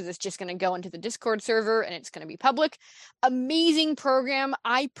products, because it's just going to go into the Discord server and it's going to be public. Amazing program.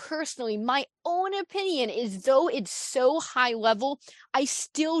 I personally, my own opinion is, though it's so high level, I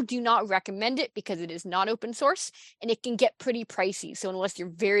still do not recommend it because it is not open source and it can get pretty pricey. So unless you're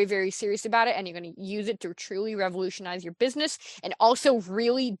very, very serious about it and you're going to use it to truly revolutionize your business and also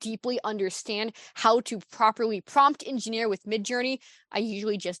really deeply understand how to properly prompt engineer with Midjourney, I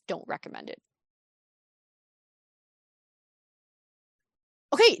usually just don't recommend it.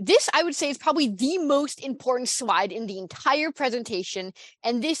 Okay, this I would say is probably the most important slide in the entire presentation,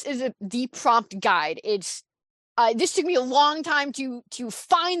 and this is the prompt guide. It's this took me a long time to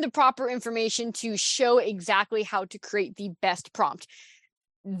find the proper information to show exactly how to create the best prompt.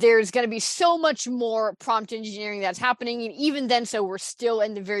 There's going to be so much more prompt engineering that's happening, and even then, so we're still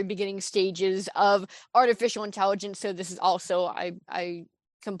in the very beginning stages of artificial intelligence. So this is also, I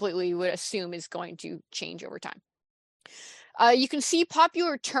completely would assume, is going to change over time. You can see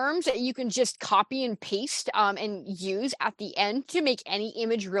popular terms that you can just copy and paste and use at the end to make any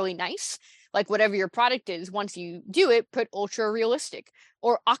image really nice. Like whatever your product is, once you do it, put ultra realistic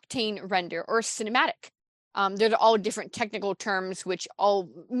or octane render or cinematic. They're all different technical terms, which all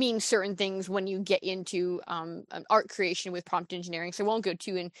mean certain things when you get into an art creation with prompt engineering. So I won't go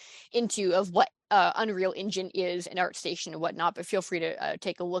too into of what Unreal Engine is and ArtStation and whatnot, but feel free to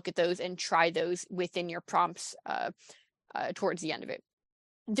take a look at those and try those within your prompts towards the end of it.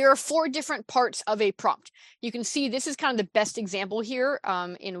 There are 4 different parts of a prompt. You can see this is kind of the best example here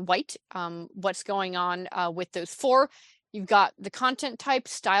in white, what's going on with those 4. You've got the content type,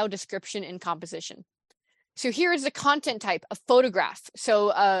 style, description, and composition. So here is the content type, a photograph.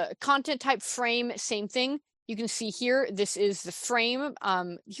 So content type frame, same thing. You can see here, this is the frame.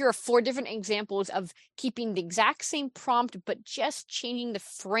 Here are 4 different examples of keeping the exact same prompt, but just changing the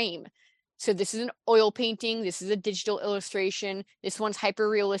frame. So this is an oil painting. This is a digital illustration. This one's hyper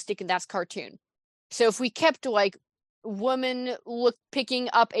realistic, and that's cartoon. So if we kept like woman picking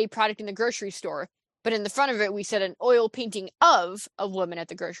up a product in the grocery store, but in the front of it, we said an oil painting of a woman at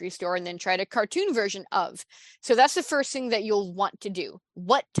the grocery store and then tried a cartoon version of. So that's the first thing that you'll want to do.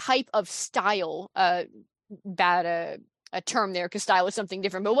 What type of style, bad a term there because style is something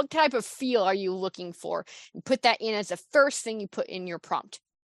different, but what type of feel are you looking for? And put that in as the first thing you put in your prompt.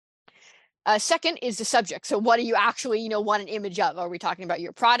 Second is the subject. So what do you actually, want an image of? Are we talking about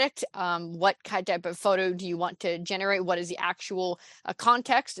your product? What type of photo do you want to generate? What is the actual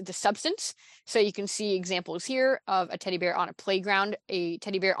context, the substance? So you can see examples here of a teddy bear on a playground. A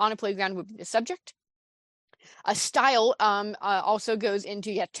teddy bear on a playground would be the subject. A style also goes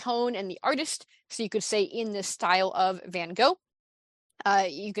into tone and the artist. So you could say in the style of Van Gogh.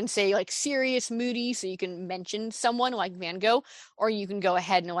 You can say like serious, moody, so you can mention someone like Van Gogh, or you can go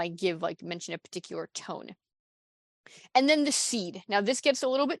ahead and mention a particular tone. And then the seed. Now this gets a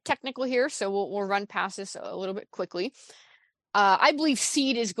little bit technical here, so we'll run past this a little bit quickly. I believe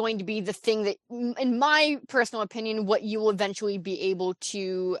seed is going to be the thing that, in my personal opinion, what you will eventually be able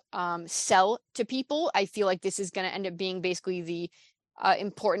to sell to people. I feel like this is going to end up being basically the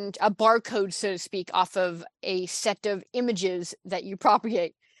important barcode, so to speak, off of a set of images that you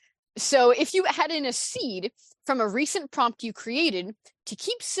propagate. So if you add in a seed from a recent prompt you created to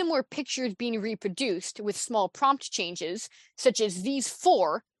keep similar pictures being reproduced with small prompt changes, such as these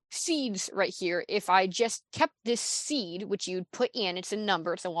 4 seeds right here, if I just kept this seed, which you'd put in, it's a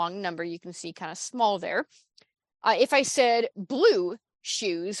number, it's a long number, you can see kind of small there. If I said blue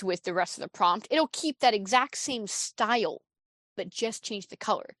shoes with the rest of the prompt, it'll keep that exact same style, but just change the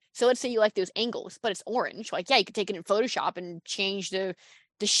color. So let's say you like those angles, but it's orange. You could take it in Photoshop and change the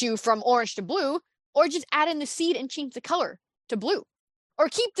shoe from orange to blue, or just add in the seed and change the color to blue, or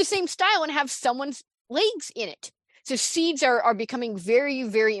keep the same style and have someone's legs in it. So seeds are becoming very,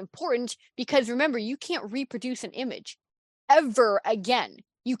 very important because remember, you can't reproduce an image ever again.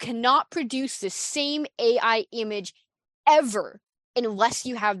 You cannot produce the same AI image ever unless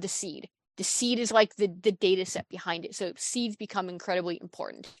you have the seed. The seed is like the data set behind it. So seeds become incredibly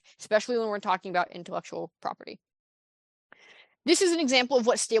important, especially when we're talking about intellectual property. This is an example of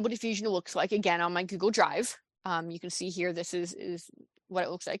what Stable Diffusion looks like, again, on my Google Drive. You can see here, this is what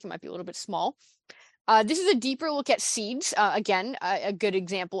it looks like. It might be a little bit small. This is a deeper look at seeds. Again, a good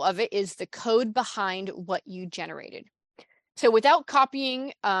example of it is the code behind what you generated. So without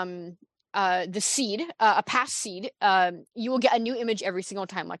copying the seed, a past seed, you will get a new image every single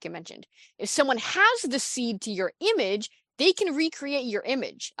time, like I mentioned. If someone has the seed to your image, they can recreate your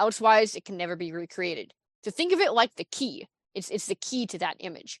image. Otherwise, it can never be recreated. So think of it like the key. It's the key to that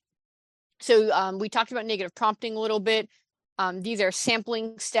image. So we talked about negative prompting a little bit. These are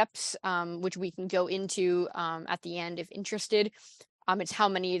sampling steps, which we can go into at the end if interested. It's how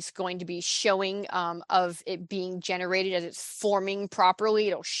many it's going to be showing of it being generated as it's forming properly.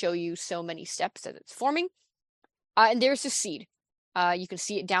 It'll show you so many steps as it's forming. And there's the seed. You can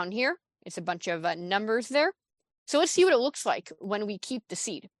see it down here. It's a bunch of numbers there. So let's see what it looks like when we keep the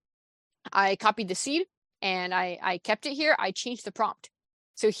seed. I copied the seed and I kept it here. I changed the prompt.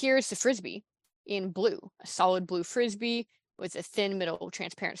 So here's the Frisbee in blue, a solid blue Frisbee with a thin middle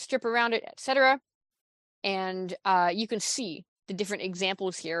transparent strip around it, etc. And you can see the different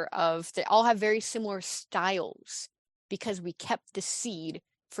examples here of they all have very similar styles because we kept the seed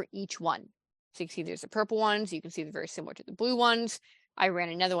for each one. So you can see there's the purple ones. You can see they're very similar to the blue ones. I ran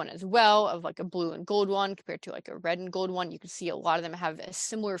another one as well of like a blue and gold one compared to like a red and gold one. You can see a lot of them have a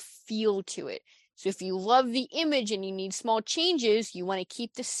similar feel to it. So if you love the image and you need small changes, you want to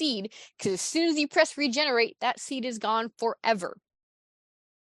keep the seed because as soon as you press regenerate, that seed is gone forever.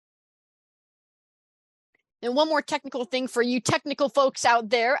 And one more technical thing for you technical folks out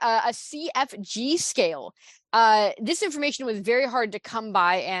there, a CFG scale. This information was very hard to come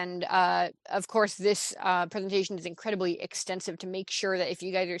by, and of course, this presentation is incredibly extensive to make sure that if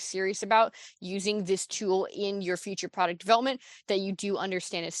you guys are serious about using this tool in your future product development, that you do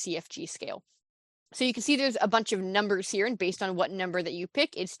understand a CFG scale. So you can see there's a bunch of numbers here, and based on what number that you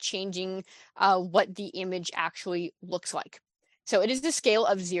pick, it's changing what the image actually looks like. So it is the scale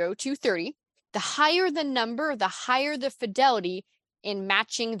of 0 to 30. The higher the number, the higher the fidelity in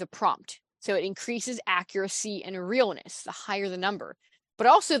matching the prompt. So it increases accuracy and realness, the higher the number, but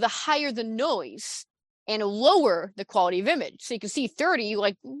also the higher the noise and lower the quality of image. So you can see 30,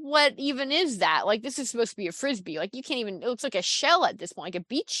 like, what even is that? Like, this is supposed to be a Frisbee. Like, you can't even, it looks like a shell at this point, like a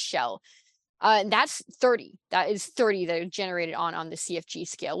beach shell. And that's 30. That is 30 that are generated on the CFG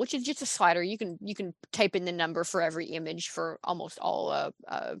scale, which is just a slider. You can type in the number for every image for almost all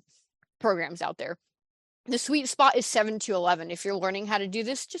programs out there. The sweet spot is 7 to 11. If you're learning how to do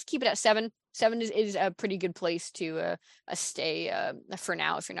this, just keep it at 7. 7 is a pretty good place to stay for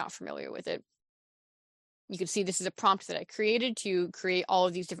now if you're not familiar with it. You can see this is a prompt that I created to create all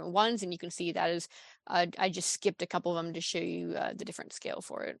of these different ones, and you can see that is, I just skipped a couple of them to show you the different scale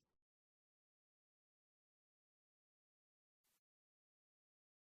for it.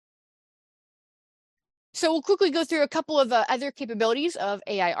 So we'll quickly go through a couple of other capabilities of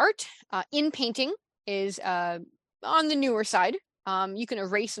AI art. In painting is on the newer side. You can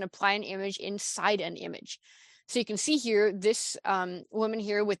erase and apply an image inside an image. So you can see here, this woman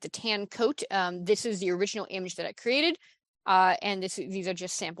here with the tan coat, this is the original image that I created. And these are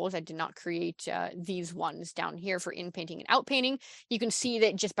just samples. I did not create these ones down here for in painting and out painting. You can see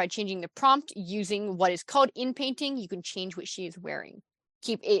that just by changing the prompt using what is called in painting, you can change what she is wearing.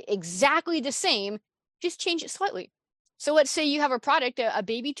 Keep it exactly the same, just change it slightly. So let's say you have a product, a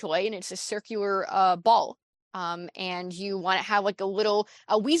baby toy, and it's a circular ball. And you want to have like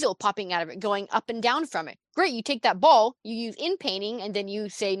a weasel popping out of it, going up and down from it. Great, you take that ball, you use in painting, and then you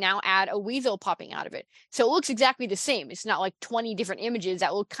say now add a weasel popping out of it. So it looks exactly the same. It's not like 20 different images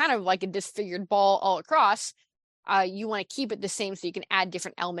that look kind of like a disfigured ball all across. You want to keep it the same so you can add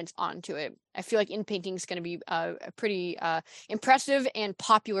different elements onto it. I feel like in painting is going to be pretty impressive and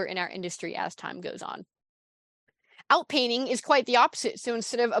popular in our industry as time goes on. Out painting is quite the opposite. So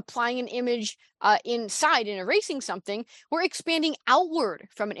instead of applying an image inside and erasing something, we're expanding outward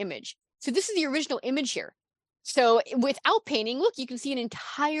from an image. So this is the original image here. So with out painting, look, you can see an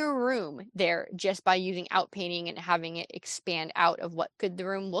entire room there just by using out painting and having it expand out of what could the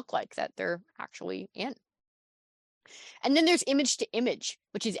room look like that they're actually in. And then there's image to image,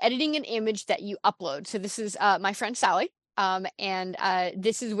 which is editing an image that you upload. So this is my friend Sally. And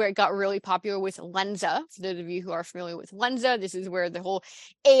this is where it got really popular with Lensa. For those of you who are familiar with Lensa, this is where the whole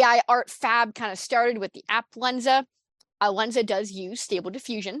AI art fab kind of started with the app Lensa. Lensa does use Stable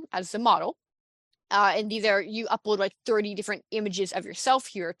Diffusion as the model. And these are, you upload like 30 different images of yourself.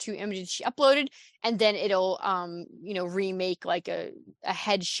 Here are 2 images she uploaded, and then it'll, remake like a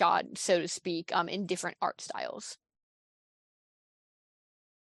headshot, so to speak, in different art styles.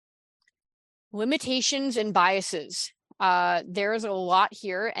 Limitations and biases. There's a lot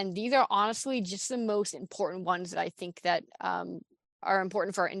here, and these are honestly just the most important ones that I think that are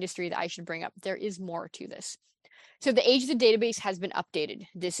important for our industry that I should bring up. There is more to this. So the age of the database has been updated.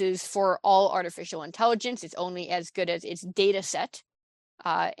 This is for all artificial intelligence. It's only as good as its data set.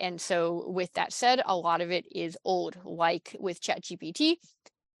 And so with that said, a lot of it is old, like with ChatGPT.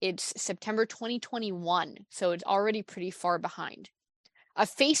 It's September 2021, so it's already pretty far behind. A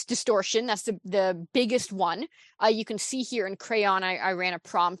face distortion, that's the biggest one. You can see here in Crayon, I ran a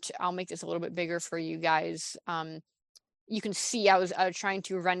prompt. I'll make this a little bit bigger for you guys. You can see I was trying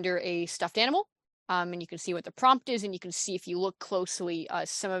to render a stuffed animal. And you can see what the prompt is, and you can see if you look closely,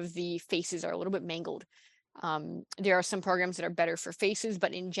 some of the faces are a little bit mangled. There are some programs that are better for faces,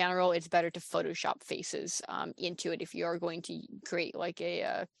 but in general, it's better to Photoshop faces into it if you are going to create like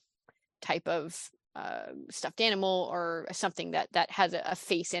a type of stuffed animal or something that has a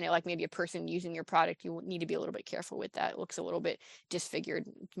face in it, like maybe a person using your product. You need to be a little bit careful with that. It looks a little bit disfigured.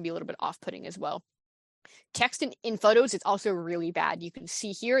 It can be a little bit off-putting as well. Text in photos, it's also really bad. You can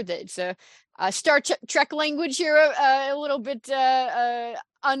see here that it's a Star Trek language here, a little bit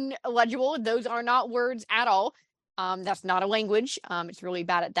unlegible. Those are not words at all. That's not a language. It's really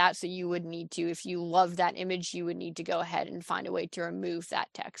bad at that. So you would need to, if you love that image, you would need to go ahead and find a way to remove that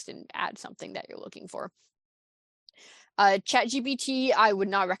text and add something that you're looking for. ChatGPT, I would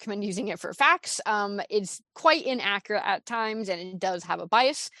not recommend using it for facts. It's quite inaccurate at times, and it does have a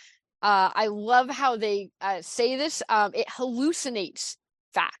bias. I love how they say this. It hallucinates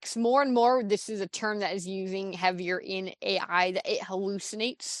facts. More and more, this is a term that is using heavier in AI, that it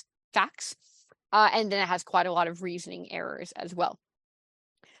hallucinates facts. And then it has quite a lot of reasoning errors as well.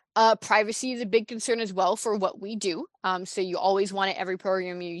 Privacy is a big concern as well for what we do. So you always want it every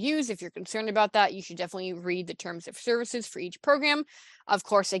program you use. If you're concerned about that, you should definitely read the terms of services for each program. Of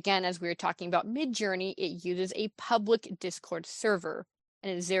course, again, as we were talking about Midjourney, it uses a public Discord server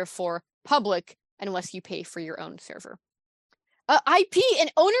and is therefore public unless you pay for your own server. IP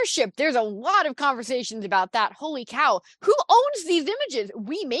and ownership. There's a lot of conversations about that. Holy cow. Who owns these images?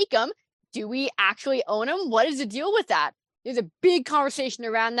 We make them. Do we actually own them? What is the deal with that? There's a big conversation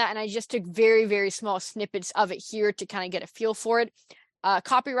around that, and I just took very, very small snippets of it here to kind of get a feel for it.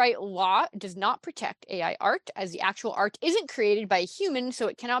 Copyright law does not protect AI art, as the actual art isn't created by a human, so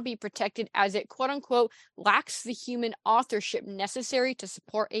it cannot be protected as it, quote unquote, lacks the human authorship necessary to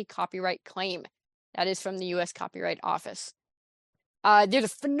support a copyright claim. That is from the US Copyright Office. There's a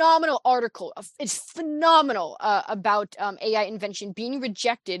phenomenal article. It's phenomenal about AI invention being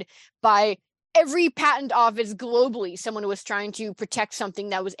rejected by every patent office globally. Someone was trying to protect something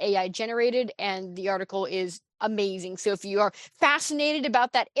that was AI generated, and the article is amazing. So if you are fascinated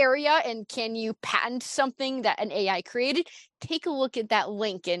about that area and can you patent something that an AI created, take a look at that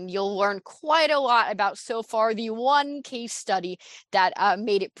link and you'll learn quite a lot about so far the one case study that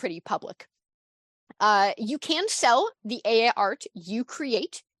made it pretty public. You can sell the AI art you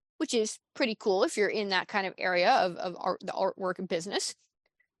create, which is pretty cool if you're in that kind of area of art, the artwork business.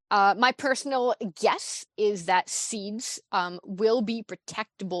 My personal guess is that seeds will be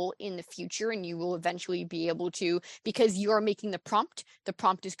protectable in the future, and you will eventually be able to, because you are making the prompt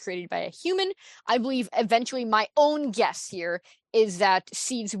is created by a human. I believe eventually, my own guess here is that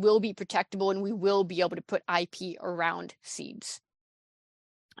seeds will be protectable and we will be able to put IP around seeds.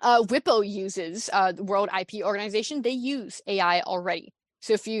 WIPO uses, the World IP Organization, they use AI already.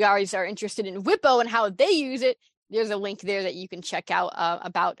 So if you guys are interested in WIPO and how they use it, there's a link there that you can check out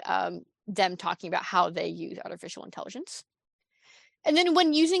about them talking about how they use artificial intelligence. And then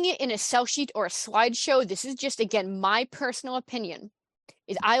when using it in a sell sheet or a slideshow, this is just, again, my personal opinion,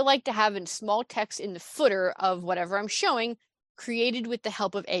 is I like to have in small text in the footer of whatever I'm showing created with the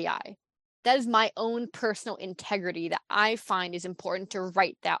help of AI. That is my own personal integrity that I find is important to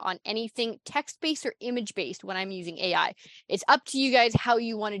write that on anything text-based or image-based when I'm using AI. It's up to you guys how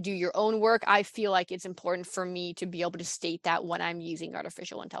you want to do your own work. I feel like it's important for me to be able to state that when I'm using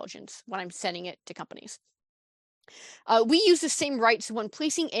artificial intelligence, when I'm sending it to companies. We use the same rights when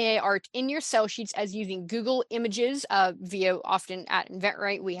placing AI art in your sell sheets as using Google Images via often at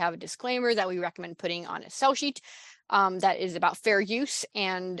InventRight. We have a disclaimer that we recommend putting on a sell sheet. That is about fair use,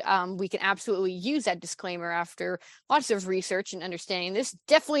 and we can absolutely use that disclaimer after lots of research and understanding this.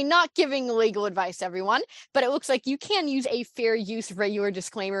 Definitely not giving legal advice, everyone, but it looks like you can use a fair use regular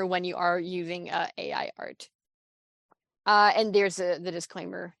disclaimer when you are using AI art. And there's the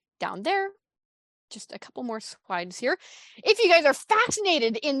disclaimer down there. Just a couple more slides here. If you guys are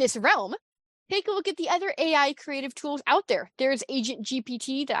fascinated in this realm, take a look at the other AI creative tools out there. There's Agent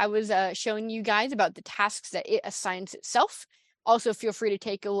GPT that I was showing you guys about the tasks that it assigns itself. Also, feel free to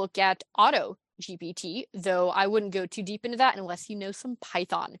take a look at Auto GPT, though I wouldn't go too deep into that unless you know some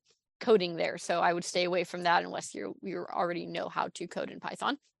Python coding there. So I would stay away from that unless you already know how to code in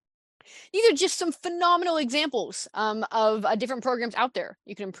Python. These are just some phenomenal examples of different programs out there.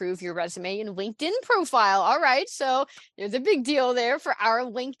 You can improve your resume and LinkedIn profile. All right, so there's a big deal there for our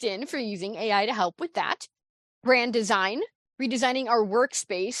LinkedIn for using AI to help with that. Brand design, redesigning our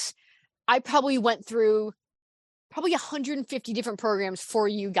workspace. I probably went through 150 different programs for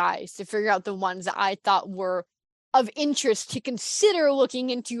you guys to figure out the ones that I thought were of interest to consider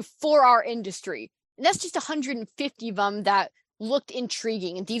looking into for our industry. And that's just 150 of them that looked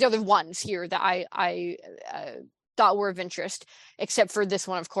intriguing, and these are the ones here that I thought were of interest, except for this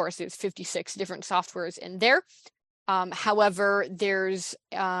one, of course. There's 56 different softwares in there. However, there's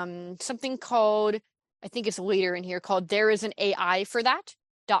something called, I think it's later in here, called There Is an AI for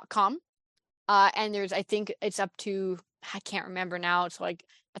That.com. And there's, I think it's up to, I can't remember now, it's like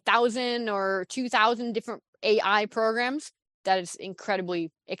 1,000 or 2,000 different AI programs. That is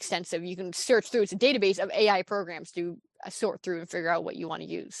incredibly extensive. You can search through, it's a database of AI programs to sort through and figure out what you want to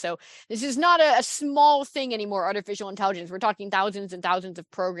use. So this is not a small thing anymore, artificial intelligence. We're talking thousands and thousands of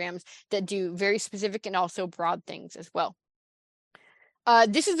programs that do very specific and also broad things as well.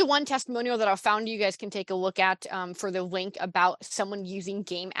 This is the one testimonial that I found you guys can take a look at for the link about someone using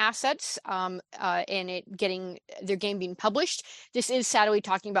game assets and it getting their game being published. This is sadly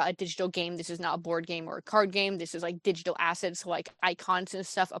talking about a digital game. This is not a board game or a card game. This is like digital assets, like icons and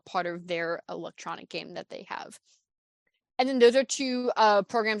stuff, a part of their electronic game that they have. And then those are two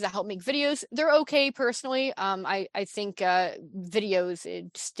programs that help make videos. They're okay personally. I think videos,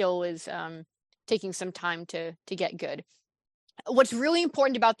 it still is taking some time to get good. What's really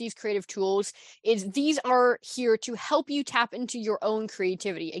important about these creative tools is these are here to help you tap into your own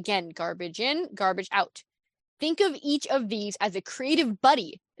creativity. Again, garbage in, garbage out. Think of each of these as a creative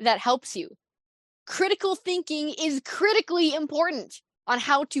buddy that helps you. Critical thinking is critically important on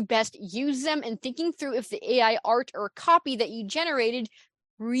how to best use them, and thinking through if the AI art or copy that you generated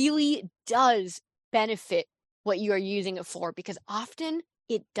really does benefit what you are using it for, because often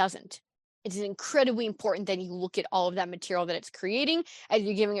it doesn't. It's incredibly important that you look at all of that material that it's creating as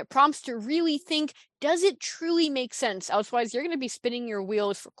you're giving it prompts to really think, does it truly make sense? Otherwise, you're going to be spinning your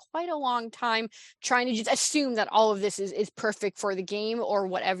wheels for quite a long time trying to just assume that all of this is perfect for the game or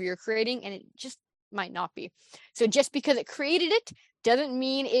whatever you're creating, and it just might not be. So just because it created it doesn't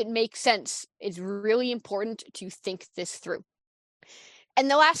mean it makes sense. It's really important to think this through. And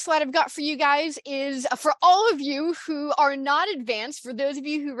the last slide I've got for you guys is for all of you who are not advanced, for those of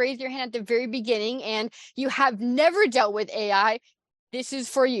you who raised your hand at the very beginning and you have never dealt with AI, this is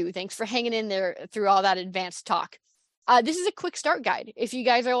for you. Thanks for hanging in there through all that advanced talk. This is a quick start guide. If you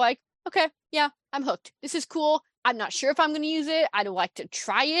guys are like, okay, yeah, I'm hooked. This is cool. I'm not sure if I'm going to use it. I'd like to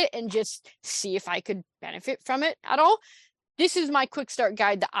try it and just see if I could benefit from it at all. This is my quick start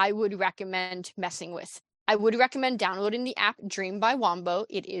guide that I would recommend messing with. I would recommend downloading the app Dream by Wombo.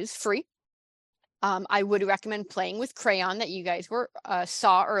 It is free. I would recommend playing with Crayon that you guys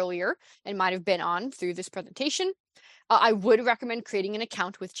saw earlier and might have been on through this presentation. I would recommend creating an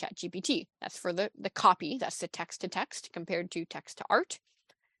account with ChatGPT. That's for the copy. That's the text to text compared to text to art.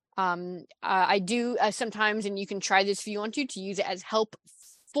 I do sometimes, and you can try this if you want to use it as help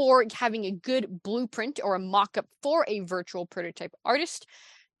for having a good blueprint or a mock-up for a virtual prototype artist.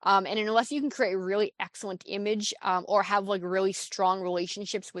 And unless you can create a really excellent image or have like really strong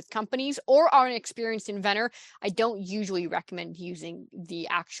relationships with companies or are an experienced inventor, I don't usually recommend using the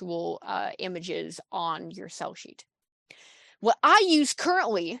actual images on your cell sheet. What I use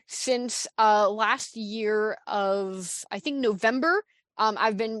currently since last year of, I think, November,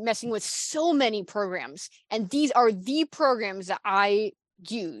 I've been messing with so many programs, and these are the programs that I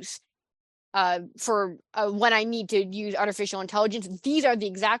use for when I need to use artificial intelligence. These are the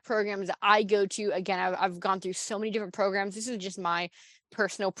exact programs that I go to. Again, I've gone through so many different programs. This is just my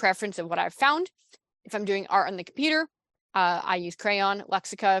personal preference of what I've found. If I'm doing art on the computer, I use Crayon,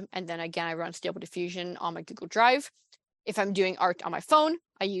 Lexica, and then again, I run Stable Diffusion on my Google Drive. If I'm doing art on my phone,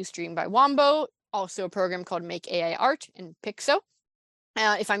 I use Dream by Wombo, also a program called Make AI Art in Pixo.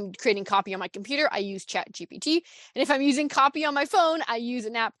 If I'm creating copy on my computer, I use ChatGPT. And if I'm using copy on my phone, I use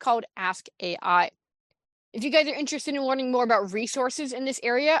an app called Ask AI. If you guys are interested in learning more about resources in this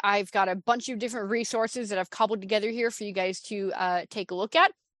area, I've got a bunch of different resources that I've cobbled together here for you guys to take a look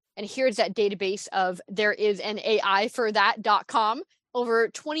at. And here's that database of thereisanaIforthat.com. Over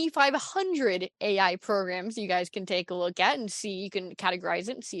 2,500 AI programs you guys can take a look at and see. You can categorize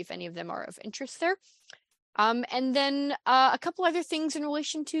it and see if any of them are of interest there. And then a couple other things in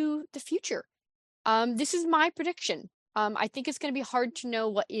relation to the future. This is my prediction. I think it's going to be hard to know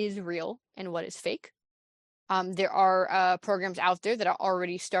what is real and what is fake. There are programs out there that are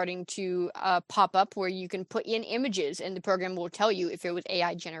already starting to pop up where you can put in images and the program will tell you if it was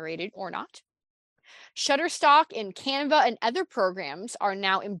AI generated or not. Shutterstock and Canva and other programs are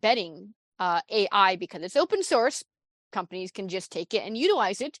now embedding AI because it's open source. Companies can just take it and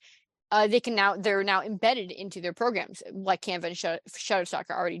utilize it. They're now embedded into their programs, like Canva and Shutterstock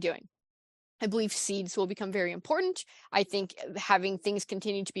are already doing. I believe seeds will become very important. I think having things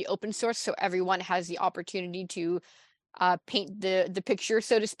continue to be open source so everyone has the opportunity to paint the picture,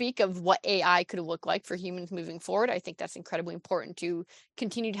 so to speak, of what AI could look like for humans moving forward. I think that's incredibly important to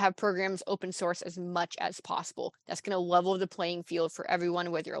continue to have programs open source as much as possible. That's going to level the playing field for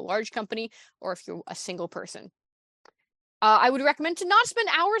everyone, whether you're a large company or if you're a single person. I would recommend to not spend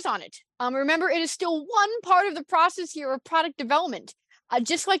hours on it. Remember, it is still one part of the process here of product development.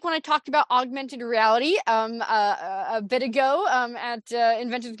 Just like when I talked about augmented reality a bit ago at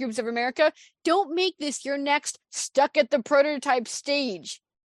Inventors Groups of America, don't make this your next stuck at the prototype stage.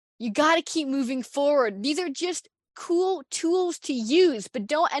 You got to keep moving forward. These are just cool tools to use, but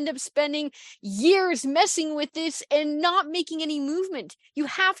don't end up spending years messing with this and not making any movement. You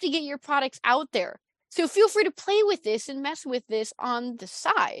have to get your products out there. So feel free to play with this and mess with this on the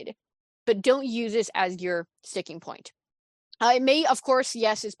side, but don't use this as your sticking point. It may, of course,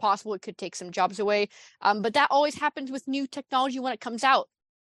 yes, it's possible it could take some jobs away, but that always happens with new technology when it comes out.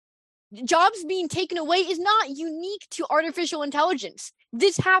 Jobs being taken away is not unique to artificial intelligence.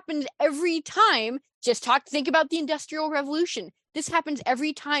 This happens every time. Think about the Industrial Revolution. This happens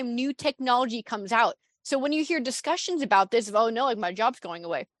every time new technology comes out. So when you hear discussions about this, oh no, like my job's going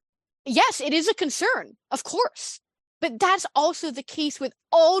away. Yes, it is a concern, of course. But that's also the case with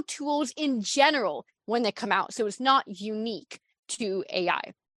all tools in general when they come out. So it's not unique to AI.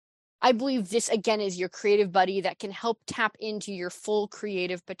 I believe this, again, is your creative buddy that can help tap into your full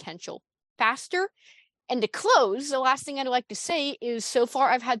creative potential faster. And to close, the last thing I'd like to say is so far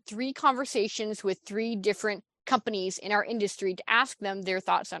I've had 3 conversations with 3 different companies in our industry to ask them their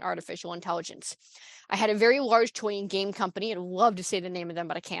thoughts on artificial intelligence. I had a very large toy and game company. I'd love to say the name of them,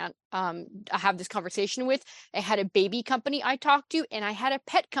 but I can't. I have this conversation with. I had a baby company I talked to, and I had a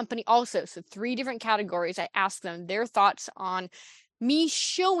pet company also. So 3 different categories. I asked them their thoughts on me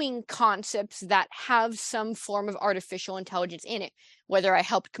showing concepts that have some form of artificial intelligence in it, whether I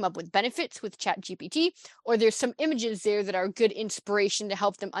helped come up with benefits with ChatGPT, or there's some images there that are good inspiration to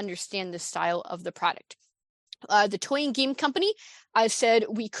help them understand the style of the product. The toy and game company, I said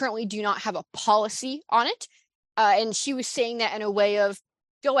we currently do not have a policy on it. And she was saying that in a way of,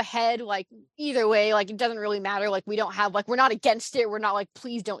 go ahead, like either way, like it doesn't really matter. Like we don't have, like, we're not against it. We're not like,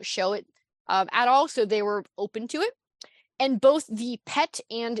 please don't show it at all. So they were open to it. And both the pet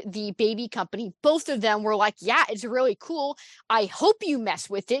and the baby company, both of them were like, yeah, it's really cool. I hope you mess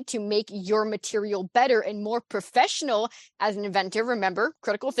with it to make your material better and more professional as an inventor. Remember,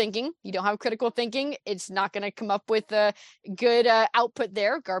 critical thinking. You don't have critical thinking, it's not going to come up with a good output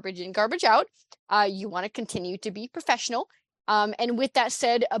there, garbage in, garbage out. You want to continue to be professional. And with that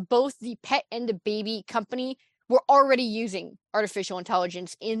said, both the pet and the baby company were already using artificial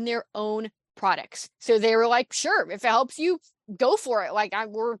intelligence in their own products. So they were like, sure, if it helps you, go for it. Like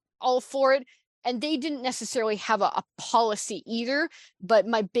we're all for it. And they didn't necessarily have a policy either. But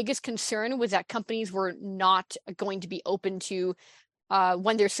my biggest concern was that companies were not going to be open to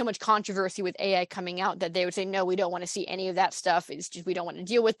when there's so much controversy with AI coming out, that they would say, no, we don't want to see any of that stuff. It's just, we don't want to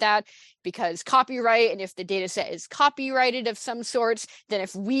deal with that because copyright. And if the data set is copyrighted of some sorts, then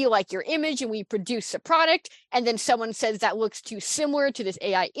if we like your image and we produce a product, and then someone says that looks too similar to this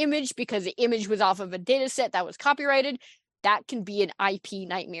AI image because the image was off of a data set that was copyrighted, that can be an IP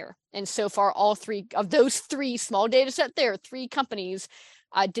nightmare. And so far, all 3 of those 3 small data set, there are 3 companies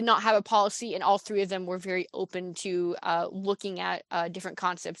did not have a policy, and all 3 of them were very open to looking at different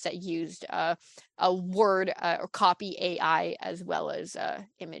concepts that used a word or copy AI as well as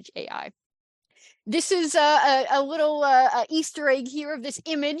image AI. This is a little Easter egg here of this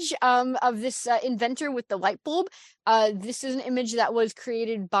image of this inventor with the light bulb. This is an image that was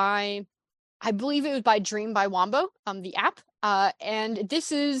created by, I believe it was by Dream by Wombo, the app. And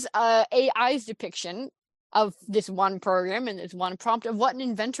this is AI's depiction of this one program and this one prompt of what an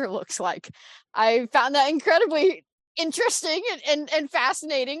inventor looks like. I found that incredibly interesting and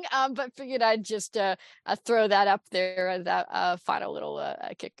fascinating, but figured I'd just throw that up there as that final little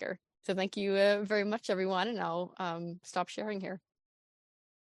kicker. So thank you very much, everyone, and I'll stop sharing here.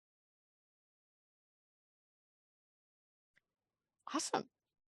 Awesome.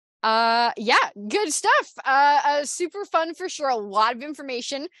 Yeah, good stuff. Super fun for sure. A lot of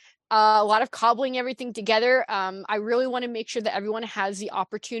information. A lot of cobbling everything together. I really want to make sure that everyone has the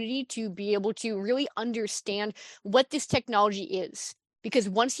opportunity to be able to really understand what this technology is. Because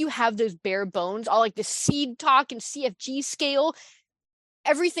once you have those bare bones, all like the seed talk and CFG scale,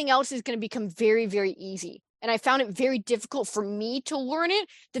 everything else is going to become very, very easy. And I found it very difficult for me to learn it,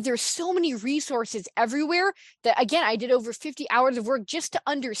 that there's so many resources everywhere that, again, I did over 50 hours of work just to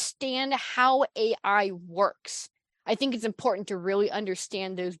understand how AI works. I think it's important to really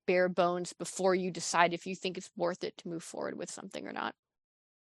understand those bare bones before you decide if you think it's worth it to move forward with something or not.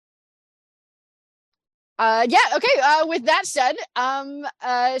 Yeah, okay. With that said,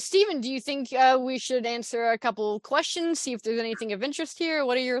 Stephen, do you think we should answer a couple questions, see if there's anything of interest here?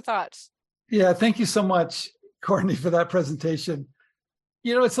 What are your thoughts? Yeah, thank you so much, Courtney, for that presentation.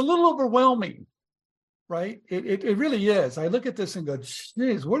 You know, it's a little overwhelming, right? It really is. I look at this and go,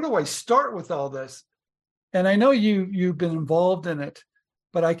 geez, where do I start with all this? And I know you've been involved in it,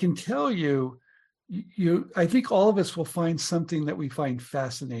 but I can tell you, I think all of us will find something that we find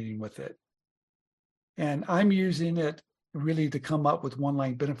fascinating with it. And I'm using it really to come up with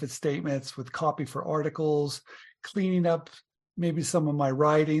one-line benefit statements, with copy for articles, cleaning up maybe some of my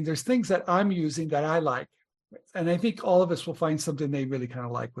writing. There's things that I'm using that I like. And I think all of us will find something they really kind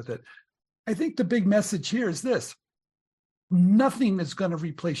of like with it. I think the big message here is this: nothing is going to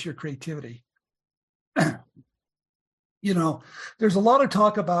replace your creativity. You know, there's a lot of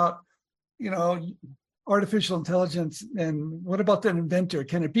talk about, you know, artificial intelligence and what about the inventor?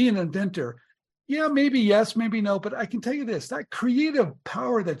 Can it be an inventor? Yeah, maybe yes, maybe no. But I can tell you this, that creative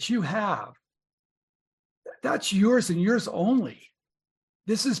power that you have, that's yours and yours only.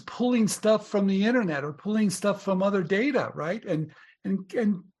 This is pulling stuff from the internet or pulling stuff from other data, right? And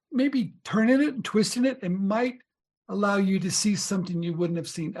maybe turning it and twisting it, and might allow you to see something you wouldn't have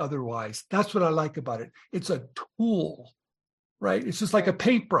seen otherwise. That's what I like about it. It's a tool, right? It's just like a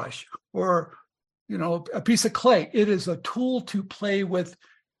paintbrush or, a piece of clay. It is a tool to play with,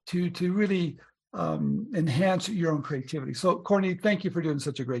 to really enhance your own creativity. So Courtney, thank you for doing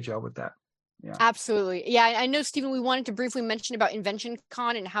such a great job with that. Yeah, absolutely. Yeah, I know, Stephen, we wanted to briefly mention about Invention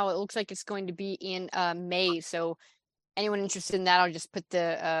Con and how it looks like it's going to be in May. So anyone interested in that, I'll just put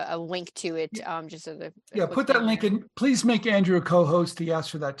a link to it. Just as a put that link in. Please make Andrew a co-host. He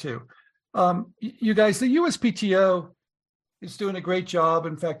asked for that too. You guys, the USPTO is doing a great job.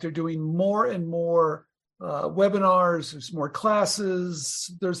 In fact, they're doing more and more webinars. There's more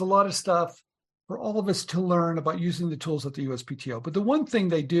classes. There's a lot of stuff for all of us to learn about using the tools at the USPTO. But the one thing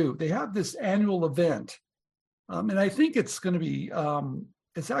they do, they have this annual event. And I think it's going to be,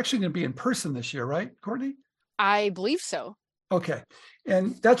 it's actually going to be in person this year, right, Courtney? I believe so. Okay.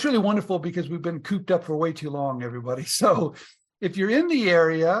 And that's really wonderful because we've been cooped up for way too long, everybody. So if you're in the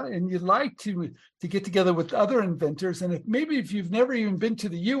area and you'd like to get together with other inventors, and if you've never even been to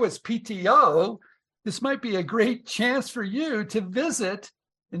the USPTO, this might be a great chance for you to visit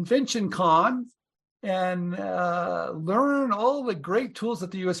Invention Con and learn all the great tools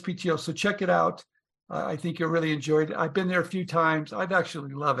at the USPTO. So check it out. I think you'll really enjoy it. I've been there a few times. I've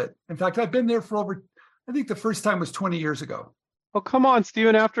actually loved it. In fact, I've been there for I think the first time was 20 years ago. Oh, come on,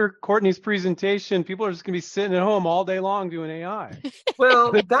 Stephen. After Courtney's presentation, people are just going to be sitting at home all day long doing AI.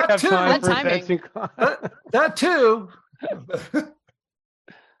 Well, that too. That too.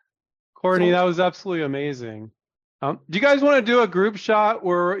 Courtney, that was absolutely amazing. Do you guys want to do a group shot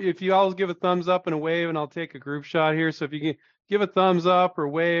where if you all give a thumbs up and a wave, and I'll take a group shot here? So if you can give a thumbs up or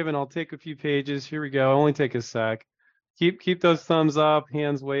wave, and I'll take a few pages. Here we go. Only take a sec. Keep those thumbs up,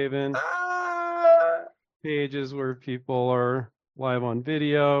 hands waving. Pages where people are live on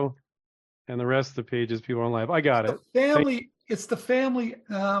video, and the rest of the pages people are live. I got it. It's the family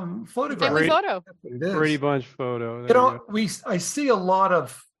photograph. Family photo. Brady Bunch photo. I see a lot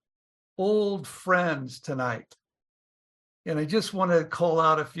of old friends tonight. And I just want to call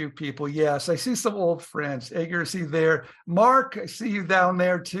out a few people. Yes, I see some old friends. Edgar, I see there. Mark, I see you down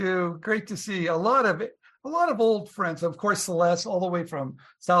there too. Great to see a lot of old friends. Of course, Celeste, all the way from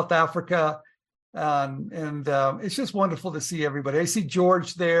South Africa. And it's just wonderful to see everybody. I see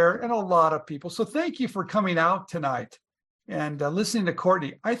George there and a lot of people. So thank you for coming out tonight and listening to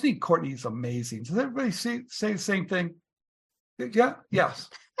Courtney. I think Courtney is amazing. Does everybody say the same thing? Yeah, yes,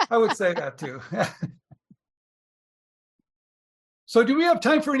 I would say that too. So do we have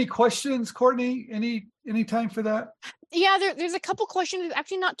time for any questions, Courtney? Any time for that? Yeah, there's a couple questions.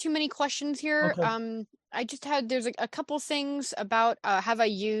 Actually, not too many questions here. Okay. I just there's a couple things about have I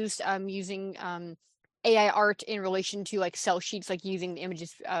used using AI art in relation to like cell sheets, like using the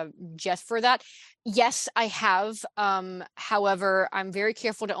images just for that. Yes, I have. However, I'm very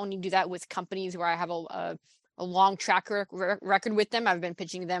careful to only do that with companies where I have a long track record with them. I've been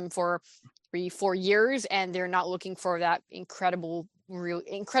pitching them for 3-4 years, and they're not looking for that incredible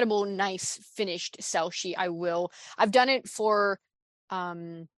nice finished cell sheet. I've done it for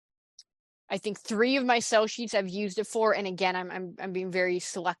I think 3 of my cell sheets I've used it for, and again I'm being very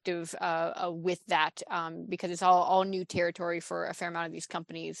selective with that because it's all new territory for a fair amount of these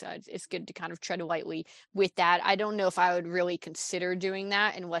companies. It's good to kind of tread lightly with that. I don't know if I would really consider doing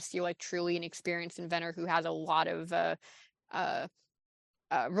that unless you're like truly an experienced inventor who has a lot of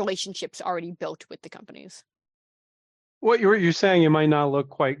relationships already built with the companies. What you're saying, it might not look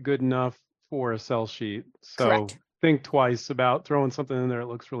quite good enough for a cell sheet. So Correct. Think twice about throwing something in there that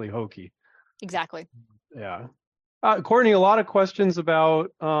looks really hokey. Exactly. Yeah. Courtney, a lot of questions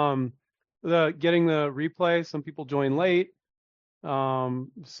about getting the replay. Some people join late.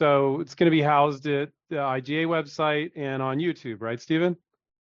 So it's going to be housed at the IGA website and on YouTube, right, Stephen?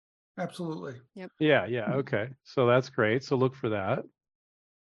 Absolutely. Yep. Yeah. Okay. So that's great. So look for that.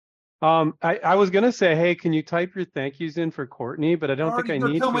 I was going to say, hey, can you type your thank yous in for Courtney? But I don't think I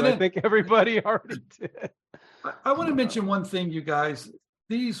need to. I think everybody already did. I want to mention one thing, you guys.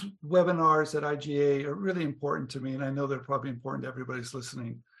 These webinars at IGA are really important to me, and I know they're probably important to everybody who's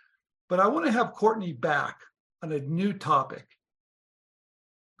listening. But I want to have Courtney back on a new topic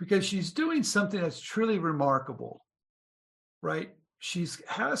because she's doing something that's truly remarkable, right? She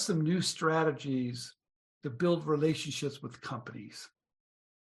has some new strategies to build relationships with companies.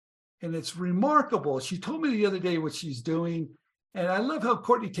 And it's remarkable. She told me the other day what she's doing. And I love how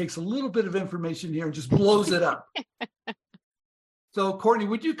Courtney takes a little bit of information here and just blows it up. So Courtney,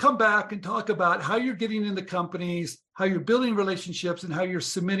 would you come back and talk about how you're getting into companies, how you're building relationships, and how you're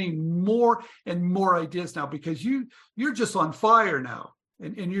submitting more and more ideas now? Because you're just on fire now.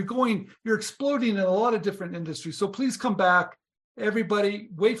 and you're exploding in a lot of different industries. So please come back. Everybody,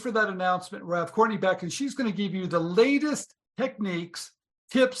 wait for that announcement. We'll have Courtney back, and she's going to give you the latest techniques,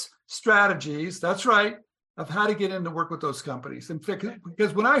 tips, strategies. That's right, of how to get in to work with those companies. And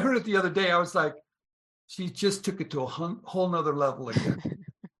because when I heard it the other day, I was like, she just took it to a whole nother level again.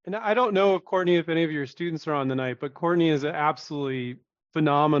 And I don't know if Courtney, if any of your students are on the night, but Courtney is an absolutely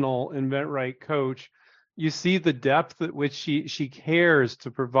phenomenal InventRight coach. You see the depth at which she cares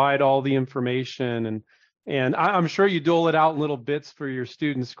to provide all the information, and I'm sure you dole it out in little bits for your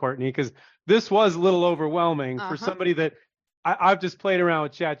students, Courtney, because this was a little overwhelming for somebody that I've just played around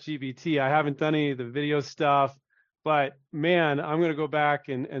with ChatGPT. I haven't done any of the video stuff, but man, I'm going to go back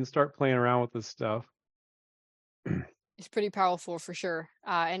and start playing around with this stuff. It's pretty powerful for sure.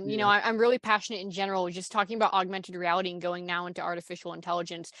 And, you know, I'm really passionate in general, just talking about augmented reality and going now into artificial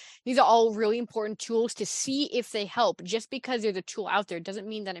intelligence. These are all really important tools to see if they help. Just because there's a tool out there doesn't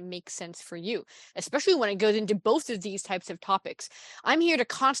mean that it makes sense for you, especially when it goes into both of these types of topics. I'm here to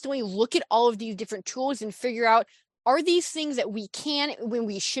constantly look at all of these different tools and figure out, are these things that we can, when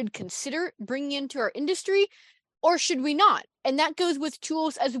we should consider bringing into our industry, or should we not? And that goes with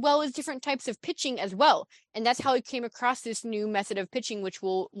tools as well as different types of pitching as well. And that's how I came across this new method of pitching, which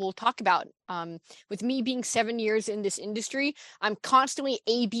we'll talk about. With me being 7 years in this industry, I'm constantly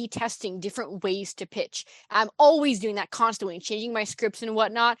A/B testing different ways to pitch. I'm always doing that constantly, changing my scripts and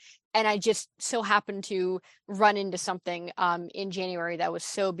whatnot. And I just so happened to run into something in January that was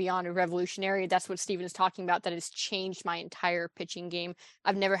so beyond revolutionary. That's what Stephen is talking about, that has changed my entire pitching game.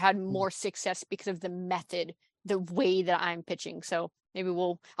 I've never had more success because of the method, the way that I'm pitching. So maybe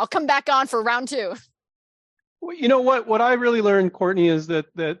I'll come back on for round 2. Well, you know what I really learned, Courtney, is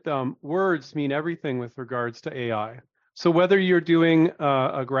that words mean everything with regards to AI. So whether you're doing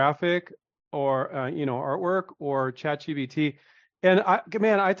a graphic or artwork or ChatGPT, and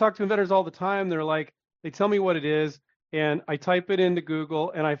I talk to inventors all the time. They're like, they tell me what it is, and I type it into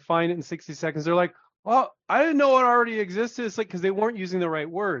Google and I find it in 60 seconds. They're like, oh, I didn't know it already existed. It's like, because they weren't using the right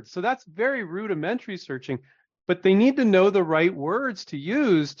words. So that's very rudimentary searching. But they need to know the right words to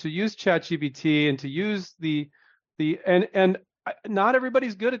use ChatGPT and to use and not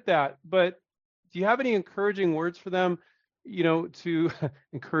everybody's good at that. But do you have any encouraging words for them? To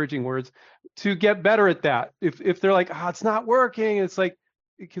encouraging words to get better at that. If they're like, it's not working, it's like,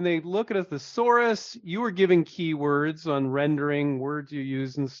 can they look at a thesaurus? You were giving keywords on rendering words you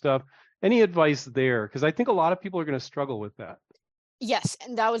use and stuff. Any advice there? Because I think a lot of people are going to struggle with that. Yes,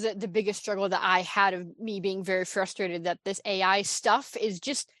 and that was the biggest struggle that I had, of me being very frustrated that this AI stuff is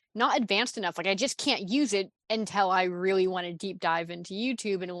just not advanced enough. Like, I just can't use it until I really want to deep dive into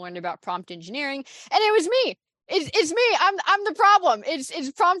YouTube and learn about prompt engineering. And it was me. It's me. I'm the problem.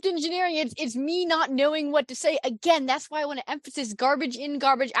 It's prompt engineering. It's me not knowing what to say. Again, that's why I want to emphasize garbage in,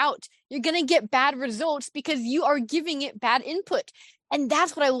 garbage out. You're gonna get bad results because you are giving it bad input. And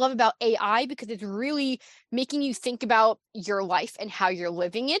that's what I love about AI, because it's really making you think about your life and how you're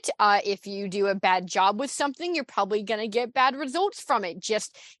living it. If you do a bad job with something, you're probably going to get bad results from it.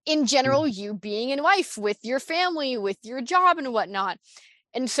 Just in general, you being in life with your family, with your job and whatnot.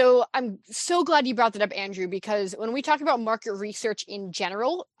 And so I'm so glad you brought that up, Andrew, because when we talk about market research in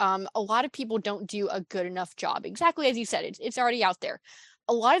general, a lot of people don't do a good enough job. Exactly as you said, it's already out there.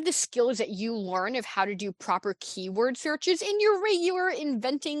 A lot of the skills that you learn of how to do proper keyword searches in your regular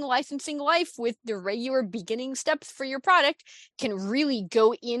inventing, licensing life with the regular beginning steps for your product can really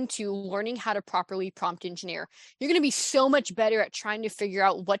go into learning how to properly prompt engineer. You're going to be so much better at trying to figure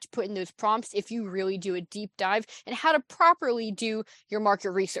out what to put in those prompts if you really do a deep dive, and how to properly do your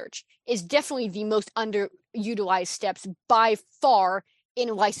market research is definitely the most underutilized steps by far in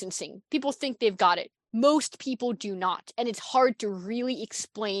licensing. People think they've got it. Most people do not. And it's hard to really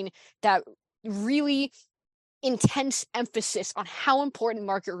explain that really intense emphasis on how important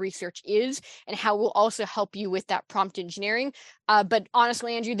market research is and how it will also help you with that prompt engineering. But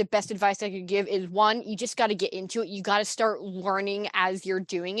honestly, Andrew, the best advice I could give is, one, you just got to get into it. You got to start learning as you're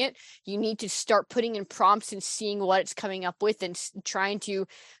doing it. You need to start putting in prompts and seeing what it's coming up with and trying to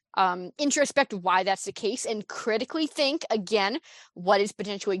introspect why that's the case, and critically think, again, what is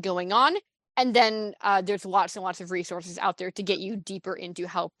potentially going on. And then there's lots and lots of resources out there to get you deeper into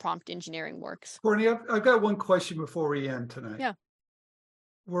how prompt engineering works. Courtney, I've got one question before we end tonight. Yeah.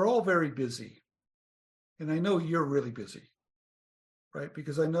 We're all very busy. And I know you're really busy, right?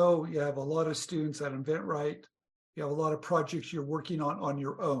 Because I know you have a lot of students at InventRight. You have a lot of projects you're working on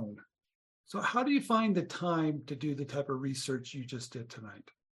your own. So how do you find the time to do the type of research you just did tonight?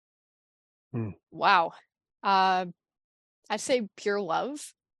 Wow. I'd say pure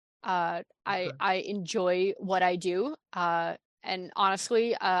love. I enjoy what I do. And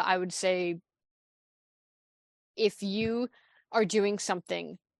honestly, I would say if you are doing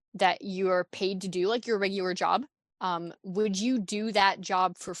something that you're paid to do, like your regular job, would you do that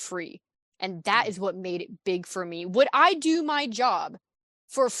job for free? And that is what made it big for me. Would I do my job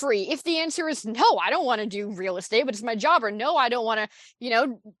for free? If the answer is no, I don't want to do real estate, but it's my job, or no, I don't want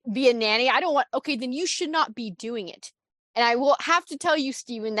to, be a nanny. I don't want, okay, then you should not be doing it. And I will have to tell you,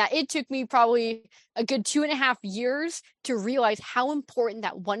 Stephen, that it took me probably a good 2.5 years to realize how important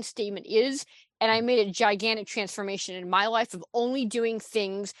that one statement is. And I made a gigantic transformation in my life of only doing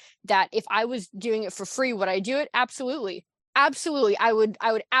things that if I was doing it for free, would I do it? Absolutely. Absolutely. I would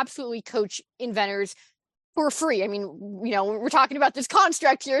absolutely coach inventors for free. I mean, we're talking about this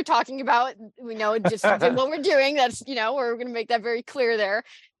construct here, talking about, just what we're doing. That's, we're going to make that very clear there.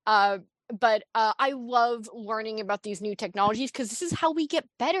 But I love learning about these new technologies because this is how we get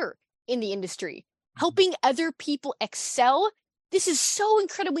better in the industry, helping other people excel. This is so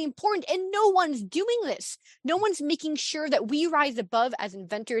incredibly important, and no one's doing this. No one's making sure that we rise above as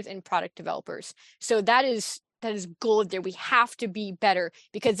inventors and product developers. So that is gold there. We have to be better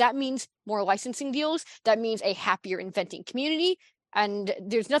because that means more licensing deals. That means a happier inventing community. And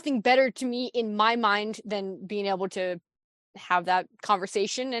there's nothing better to me in my mind than being able to have that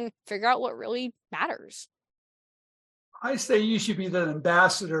conversation and figure out what really matters. I say you should be the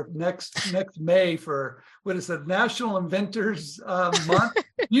ambassador next May for what is it, National Inventors Month.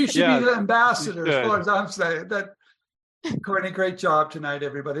 You should be the ambassador, as far as I'm saying. That, Courtney, great job tonight,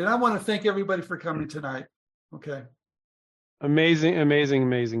 everybody. And I want to thank everybody for coming tonight. Okay.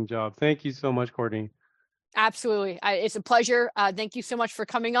 Amazing job. Thank you so much, Courtney. Absolutely. It's a pleasure. Thank you so much for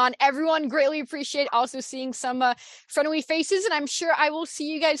coming on. Everyone, greatly appreciate also seeing some friendly faces, and I'm sure I will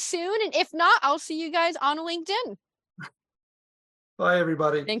see you guys soon. And if not, I'll see you guys on LinkedIn. Bye,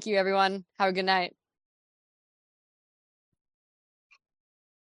 everybody. Thank you, everyone. Have a good night.